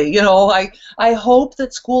 hopefully. I hope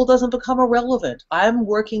that school doesn't become irrelevant. I'm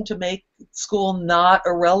working to make school not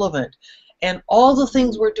irrelevant. And all the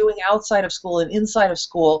things we're doing outside of school and inside of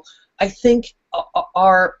school, I think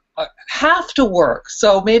have to work.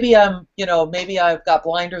 So maybe maybe I've got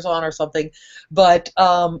blinders on or something, but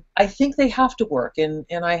I think they have to work, and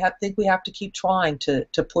think we have to keep trying to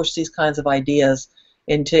push these kinds of ideas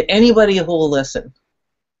into anybody who will listen.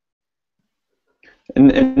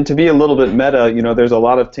 And to be a little bit meta, there's a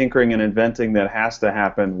lot of tinkering and inventing that has to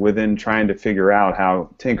happen within trying to figure out how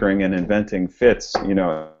tinkering and inventing fits,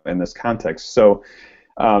 in this context. So,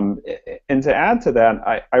 and to add to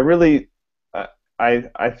that, I really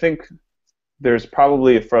I think there's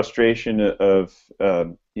probably a frustration of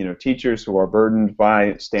teachers who are burdened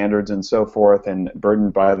by standards and so forth, and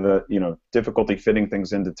burdened by the difficulty fitting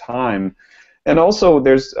things into time. And also,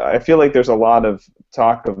 I feel like there's a lot of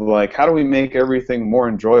talk of like, how do we make everything more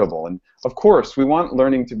enjoyable? And of course, we want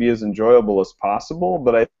learning to be as enjoyable as possible.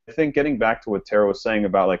 But I think getting back to what Tara was saying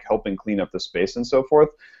about like helping clean up the space and so forth,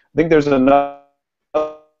 think there's another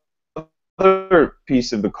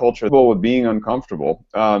piece of the culture with being uncomfortable.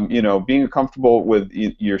 You know, being uncomfortable with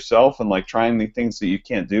yourself and like trying the things that you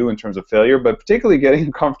can't do in terms of failure, but particularly getting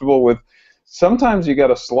uncomfortable with sometimes you got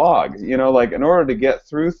to slog. You know, like in order to get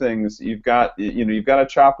through things, you've got to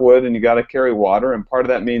chop wood and you got to carry water, and part of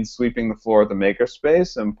that means sweeping the floor at the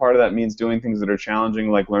makerspace, and part of that means doing things that are challenging,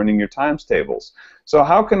 like learning your times tables. So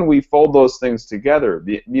how can we fold those things together?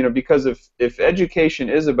 You know, because if education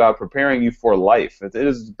is about preparing you for life, if it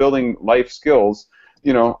is building life skills,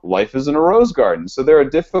 you know, life isn't a rose garden. So there are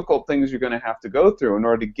difficult things you're going to have to go through in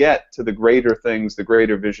order to get to the greater things, the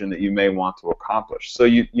greater vision that you may want to accomplish. So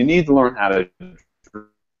you need to learn how to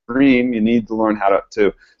dream. You need to learn how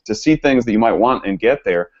to see things that you might want and get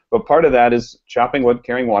there. But part of that is chopping wood,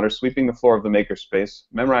 carrying water, sweeping the floor of the makerspace,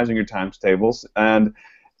 memorizing your times tables, and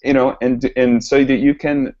you know, and so that you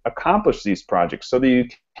can accomplish these projects, so that you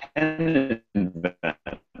can invent,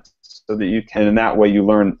 so that you can, in that way you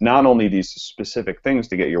learn not only these specific things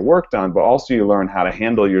to get your work done, but also you learn how to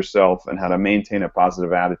handle yourself and how to maintain a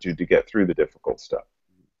positive attitude to get through the difficult stuff.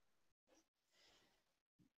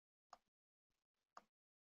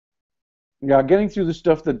 Yeah, getting through the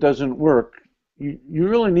stuff that doesn't work, you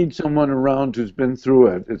really need someone around who's been through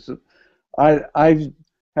it. I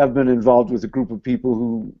have been involved with a group of people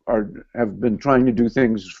who have been trying to do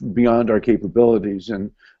things beyond our capabilities, and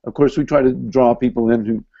of course we try to draw people in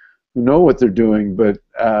who know what they're doing, but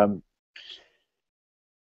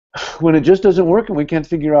when it just doesn't work and we can't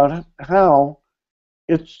figure out how,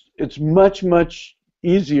 it's much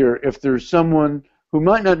easier if there's someone who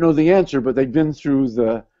might not know the answer, but they've been through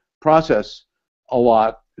the process a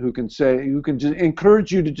lot, who can just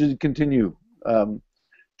encourage you to just continue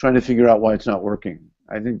trying to figure out why it's not working.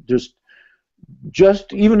 I think just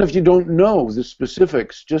even if you don't know the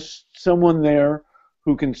specifics, just someone there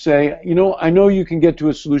who can say, you know, I know you can get to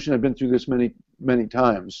a solution. I've been through this many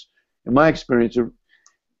times. In my experience,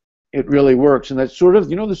 it really works. And that's sort of,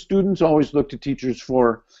 you know, the students always look to teachers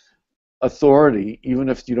for authority, even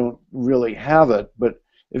if you don't really have it. But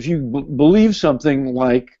if you believe something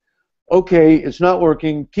like, okay, it's not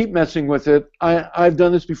working, keep messing with it. I've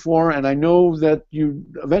done this before, and I know that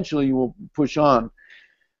eventually you will push on.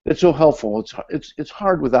 It's so helpful. It's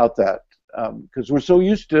hard without that, because we're so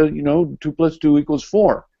used to, you know, 2 + 2 =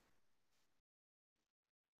 4.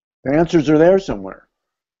 The answers are there somewhere.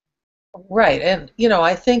 Right, and you know,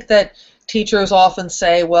 I think that teachers often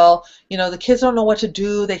say, well, you know, the kids don't know what to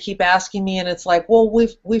do, they keep asking me, and it's like, well,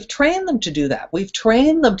 we've trained them to do that. We've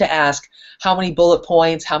trained them to ask how many bullet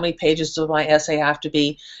points, how many pages does my essay have to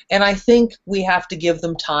be, and I think we have to give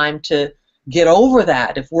them time to get over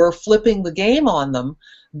that. If we're flipping the game on them,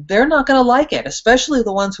 they're not going to like it, especially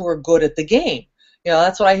the ones who are good at the game. You know,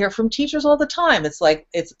 that's what I hear from teachers all the time. It's like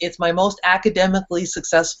it's my most academically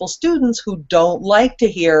successful students who don't like to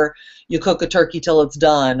hear you cook a turkey till it's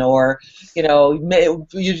done, or you know,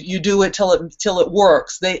 you do it till it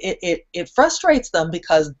works. It frustrates them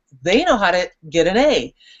because they know how to get an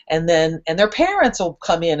A, and their parents will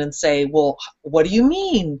come in and say, well, what do you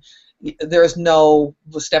mean there's no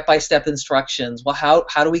step-by-step instructions? Well,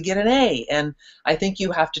 how do we get an A? And I think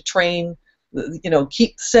you have to train, you know,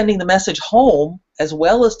 keep sending the message home as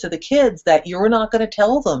well as to the kids that you're not going to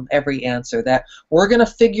tell them every answer, that we're going to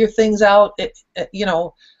figure things out, you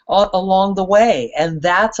know, along the way, and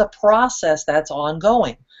that's a process that's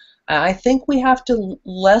ongoing. I think we have to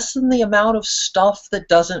lessen the amount of stuff that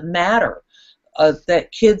doesn't matter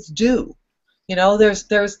that kids do. You know,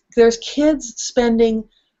 there's kids spending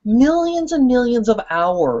millions and millions of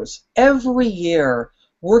hours every year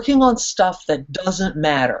working on stuff that doesn't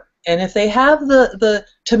matter. And if they have the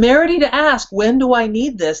temerity to ask, when do I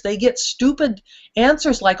need this, they get stupid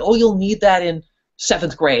answers like, oh, you'll need that in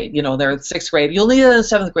 7th grade. You know, they're in 6th grade. You'll need it in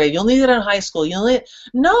 7th grade. You'll need it in high school.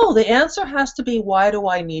 No, the answer has to be, why do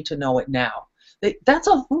I need to know it now? That's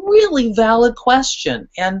a really valid question.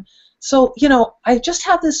 And so, you know, I just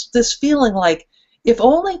have this feeling like, if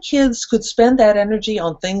only kids could spend that energy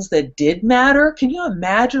on things that did matter. Can you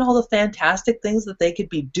imagine all the fantastic things that they could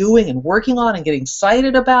be doing and working on and getting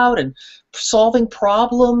excited about and solving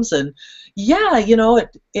problems? And yeah, you know,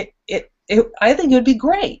 I think it would be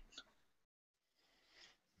great.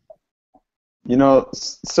 You know,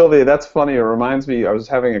 Sylvia, that's funny. It reminds me, I was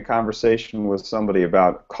having a conversation with somebody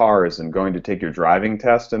about cars and going to take your driving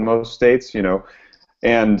test in most states, you know,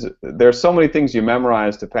 and there's so many things you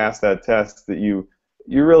memorize to pass that test that you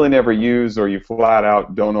really never use, or you flat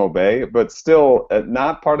out don't obey. But still,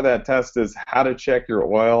 not part of that test is how to check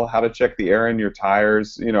your oil, how to check the air in your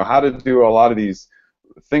tires, you know, how to do a lot of these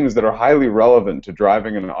things that are highly relevant to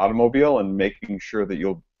driving an automobile and making sure that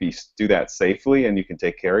you'll do that safely and you can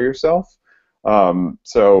take care of yourself.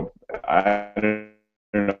 So I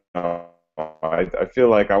don't know. I feel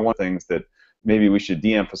like I want things that maybe we should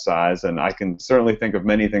de-emphasize, and I can certainly think of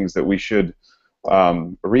many things that we should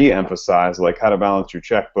re-emphasize, like how to balance your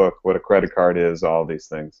checkbook, what a credit card is, all these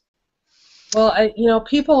things. Well, you know,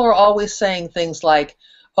 people are always saying things like,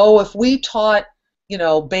 oh, if we taught, you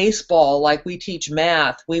know, baseball like we teach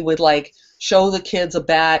math, we would like show the kids a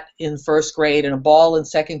bat in first grade and a ball in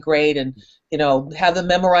second grade, and you know, have them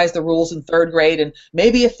memorize the rules in third grade, and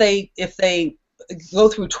maybe if they go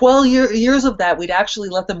through 12 years of that, we'd actually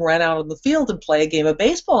let them run out on the field and play a game of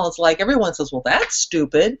baseball. It's like everyone says, well, that's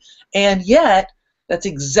stupid, and yet that's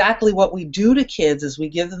exactly what we do to kids, is we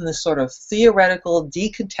give them this sort of theoretical,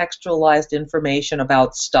 decontextualized information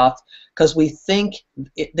about stuff because we think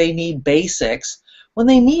they need basics, when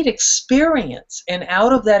they need experience. And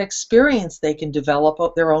out of that experience, they can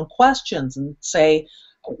develop their own questions and say,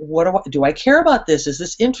 what do I care about this? Is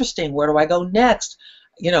this interesting? Where do I go next?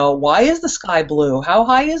 You know, why is the sky blue? How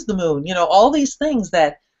high is the moon? You know, all these things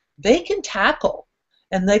that they can tackle,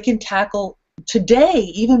 and they can tackle today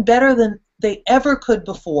even better than they ever could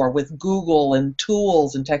before with Google and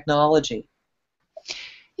tools and technology.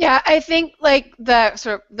 Yeah, I think like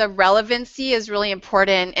the relevancy is really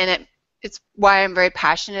important, and it's why I'm very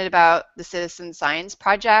passionate about the citizen science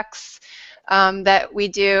projects that we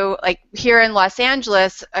do. Like here in Los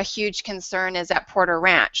Angeles, a huge concern is at Porter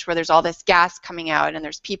Ranch, where there's all this gas coming out and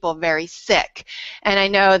there's people very sick. And I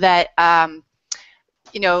know that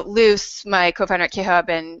you know, Luce, my co-founder at GitHub,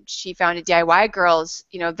 and she founded DIY Girls,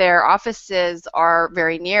 you know, their offices are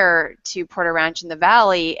very near to Porter Ranch in the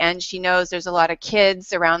Valley, and she knows there's a lot of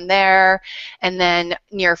kids around there and then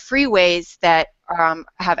near freeways that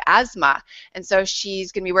have asthma. And so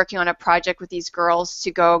she's going to be working on a project with these girls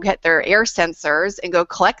to go get their air sensors and go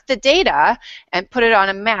collect the data and put it on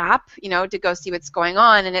a map, you know, to go see what's going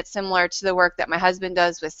on. And it's similar to the work that my husband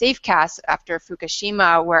does with SafeCast after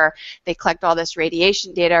Fukushima, where they collect all this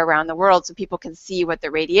radiation data around the world so people can see what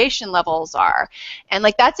the radiation levels are. And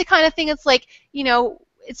like that's the kind of thing that's like, you know,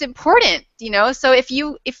 it's important, you know. So if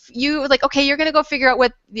you like, okay, you're gonna go figure out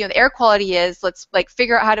what, you know, the air quality is. Let's like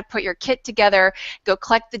figure out how to put your kit together, go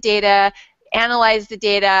collect the data, analyze the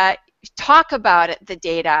data, talk about the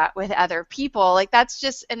data with other people. Like that's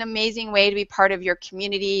just an amazing way to be part of your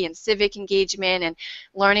community and civic engagement and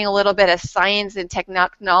learning a little bit of science and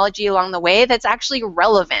technology along the way that's actually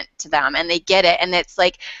relevant to them, and they get it, and it's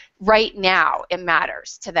like right now it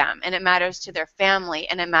matters to them, and it matters to their family,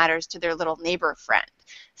 and it matters to their little neighbor friend.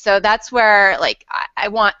 So that's where like I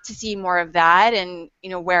want to see more of that, and you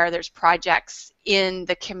know, where there's projects in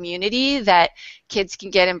the community that kids can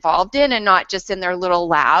get involved in, and not just in their little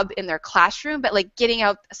lab in their classroom, but like getting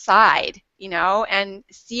outside, you know, and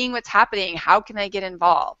seeing what's happening. How can I get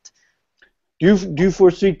involved? Do you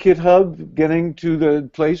foresee GitHub getting to the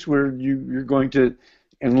place where you're going to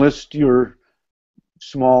enlist your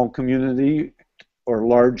small community or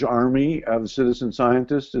large army of citizen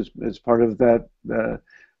scientists as part of that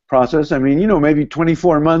process? I mean, you know, maybe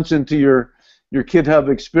 24 months into your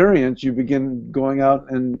GitHub experience, you begin going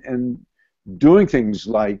out and doing things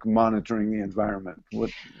like monitoring the environment.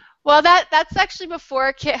 Well, that's actually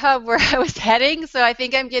before GitHub where I was heading, so I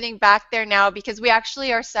think I'm getting back there now, because we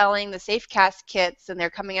actually are selling the SafeCast kits, and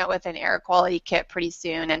they're coming out with an air quality kit pretty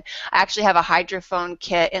soon, and I actually have a hydrophone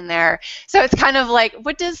kit in there. So it's kind of like,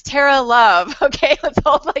 what does Tara love? Okay, let's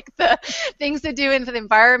all like the things to do in the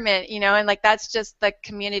environment, you know, and like that's just the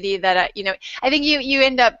community that, you know, I think you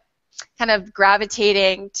end up kind of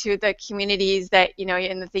gravitating to the communities that, you know,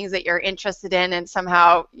 and the things that you're interested in, and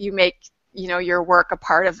somehow you make, you know, your work a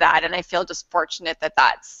part of that, and I feel just fortunate that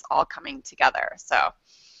that's all coming together. So,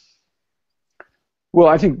 well,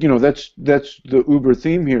 I think, you know, that's the Uber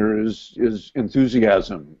theme here is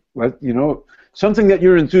enthusiasm. You know, something that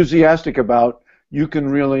you're enthusiastic about, you can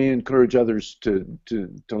really encourage others to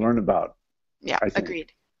learn about. Yeah,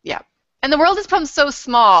 agreed. Yeah. And the world has become so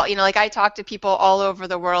small, you know, like I talk to people all over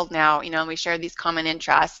the world now, you know, and we share these common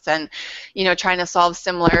interests and, you know, trying to solve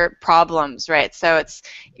similar problems, right? So it's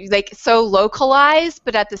like so localized,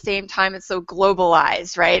 but at the same time it's so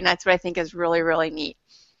globalized, right? And that's what I think is really, really neat.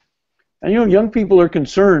 And, you know, young people are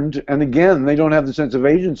concerned, and again, they don't have the sense of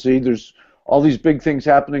agency. There's all these big things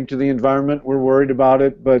happening to the environment. We're worried about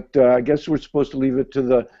it, but I guess we're supposed to leave it to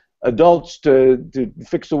the adults to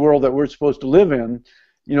fix the world that we're supposed to live in.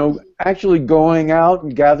 You know, actually going out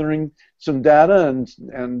and gathering some data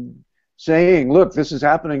and saying, look, this is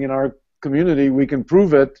happening in our community, we can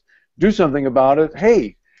prove it, do something about it.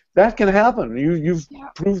 Hey, that can happen. You've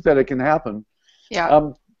proved that it can happen.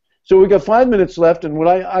 Yeah. So we got 5 minutes left, and what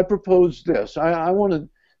I propose this. I want to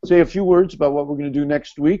say a few words about what we're going to do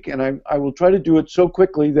next week, and I will try to do it so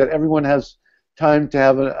quickly that everyone has time to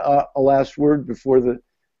have a last word before the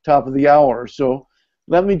top of the hour. So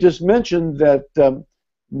let me just mention that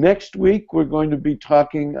next week we're going to be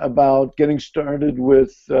talking about getting started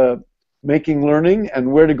with making learning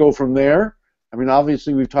and where to go from there. I mean,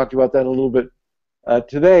 obviously we've talked about that a little bit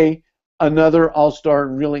today. Another all-star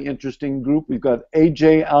really interesting group. We've got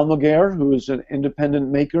AJ Almaguer, who is an independent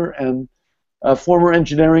maker and a former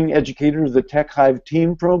engineering educator of the Tech Hive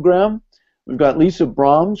Team program. We've got Lisa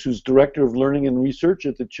Brahms, who's Director of Learning and Research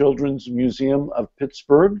at the Children's Museum of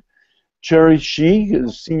Pittsburgh. Cherry Shi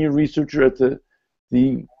is Senior Researcher at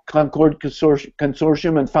the Concord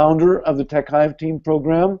Consortium and founder of the Tech Hive Team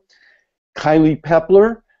program. Kylie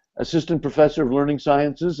Pepler, Assistant Professor of Learning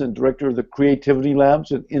Sciences and Director of the Creativity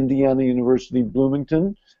Labs at Indiana University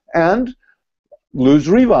Bloomington. And Luz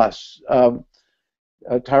Rivas,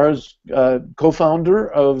 Tara's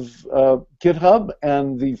co-founder of KitHub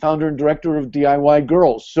and the founder and director of DIY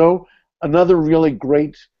Girls. So another really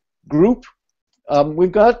great group.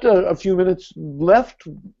 We've got a few minutes left.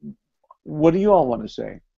 What do you all want to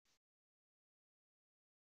say?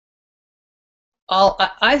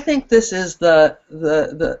 I think this is the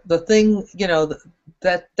thing, you know,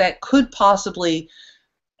 that could possibly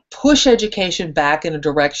push education back in a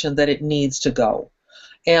direction that it needs to go.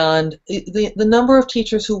 And the number of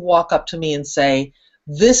teachers who walk up to me and say,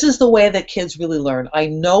 this is the way that kids really learn. I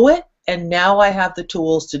know it, and now I have the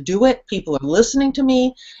tools to do it. People are listening to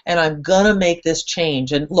me, and I'm going to make this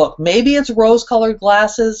change. And look, maybe it's rose-colored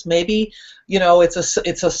glasses. Maybe, you know, it's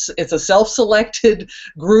a self-selected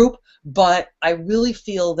group. But I really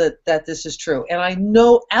feel that this is true. And I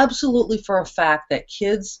know absolutely for a fact that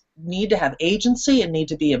kids need to have agency and need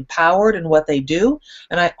to be empowered in what they do.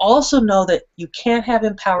 And I also know that you can't have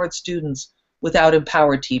empowered students without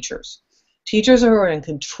empowered teachers. Teachers who are in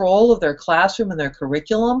control of their classroom and their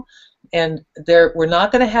curriculum, and we're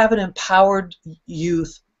not going to have an empowered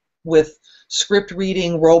youth with script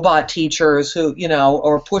reading robot teachers who, you know,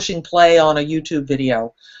 or pushing play on a YouTube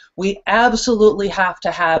video. We absolutely have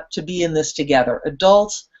to be in this together.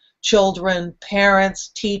 Adults, children, parents,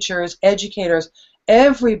 teachers, educators,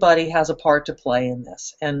 everybody has a part to play in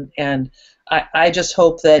this. And I just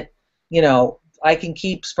hope that, you know, I can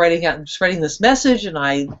keep spreading this message, and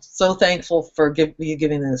I'm so thankful for you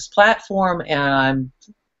giving this platform, and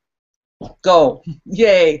go.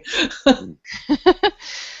 Yay.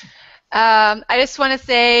 I just want to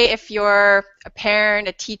say, if you're a parent,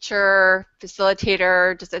 a teacher,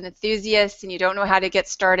 facilitator, just an enthusiast, and you don't know how to get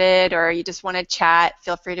started, or you just want to chat,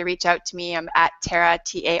 feel free to reach out to me. I'm at Tara,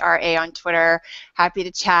 T-A-R-A, on Twitter. Happy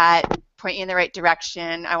to chat, point you in the right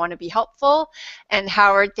direction. I want to be helpful. And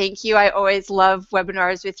Howard, thank you. I always love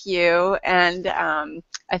webinars with you, and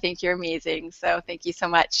I think you're amazing. So thank you so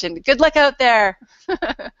much, and good luck out there.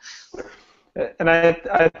 And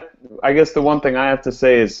I guess the one thing I have to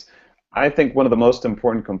say is, I think one of the most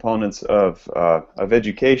important components of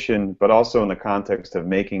education, but also in the context of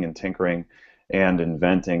making and tinkering and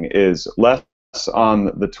inventing, is less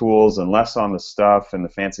on the tools and less on the stuff and the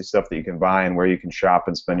fancy stuff that you can buy and where you can shop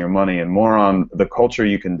and spend your money, and more on the culture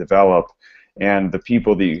you can develop and the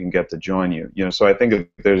people that you can get to join you. You know, so I think if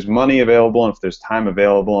there's money available, and if there's time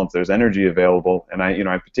available, and if there's energy available, and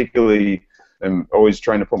I particularly am always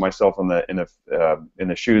trying to put myself in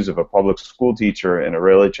the shoes of a public school teacher in a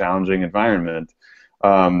really challenging environment.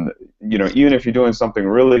 You know, even if you're doing something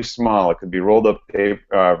really small, it could be rolled up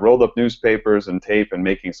newspapers and tape, and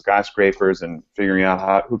making skyscrapers, and figuring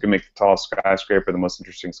out who can make the tallest skyscraper, the most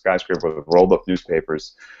interesting skyscraper with rolled up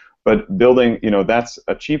newspapers. But building, you know, that's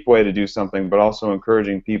a cheap way to do something, but also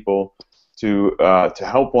encouraging people to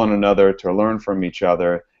help one another, to learn from each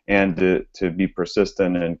other, and to be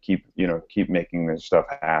persistent and keep making this stuff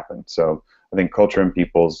happen. So I think culture and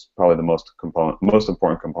people is probably the most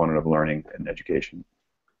important component of learning and education.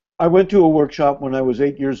 I went to a workshop when I was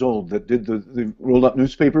 8 years old that did the rolled up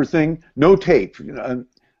newspaper thing, no tape, you know,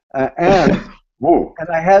 and Whoa. And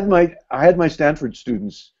I had my Stanford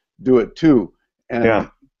students do it too, and yeah.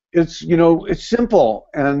 It's, you know, it's simple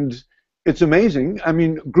and it's amazing. I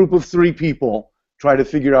mean, a group of 3 people try to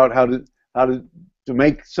figure out how to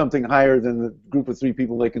make something higher than the group of 3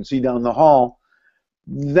 people they can see down the hall.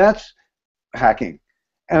 That's hacking.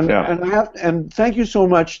 And yeah. and thank you so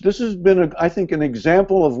much. This has been, I think, an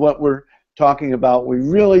example of what we're talking about. We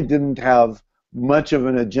really didn't have much of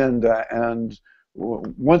an agenda, and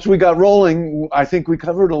once we got rolling, I think we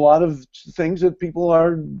covered a lot of things that people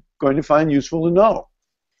are going to find useful to know.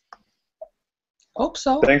 Hope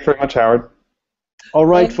so. Thanks very much, Howard. All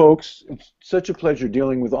right, And folks. It's such a pleasure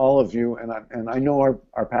dealing with all of you, and I know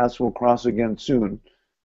our paths will cross again soon.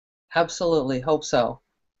 absolutely, hope so.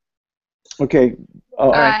 Okay.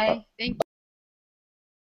 All right. Bye. Thank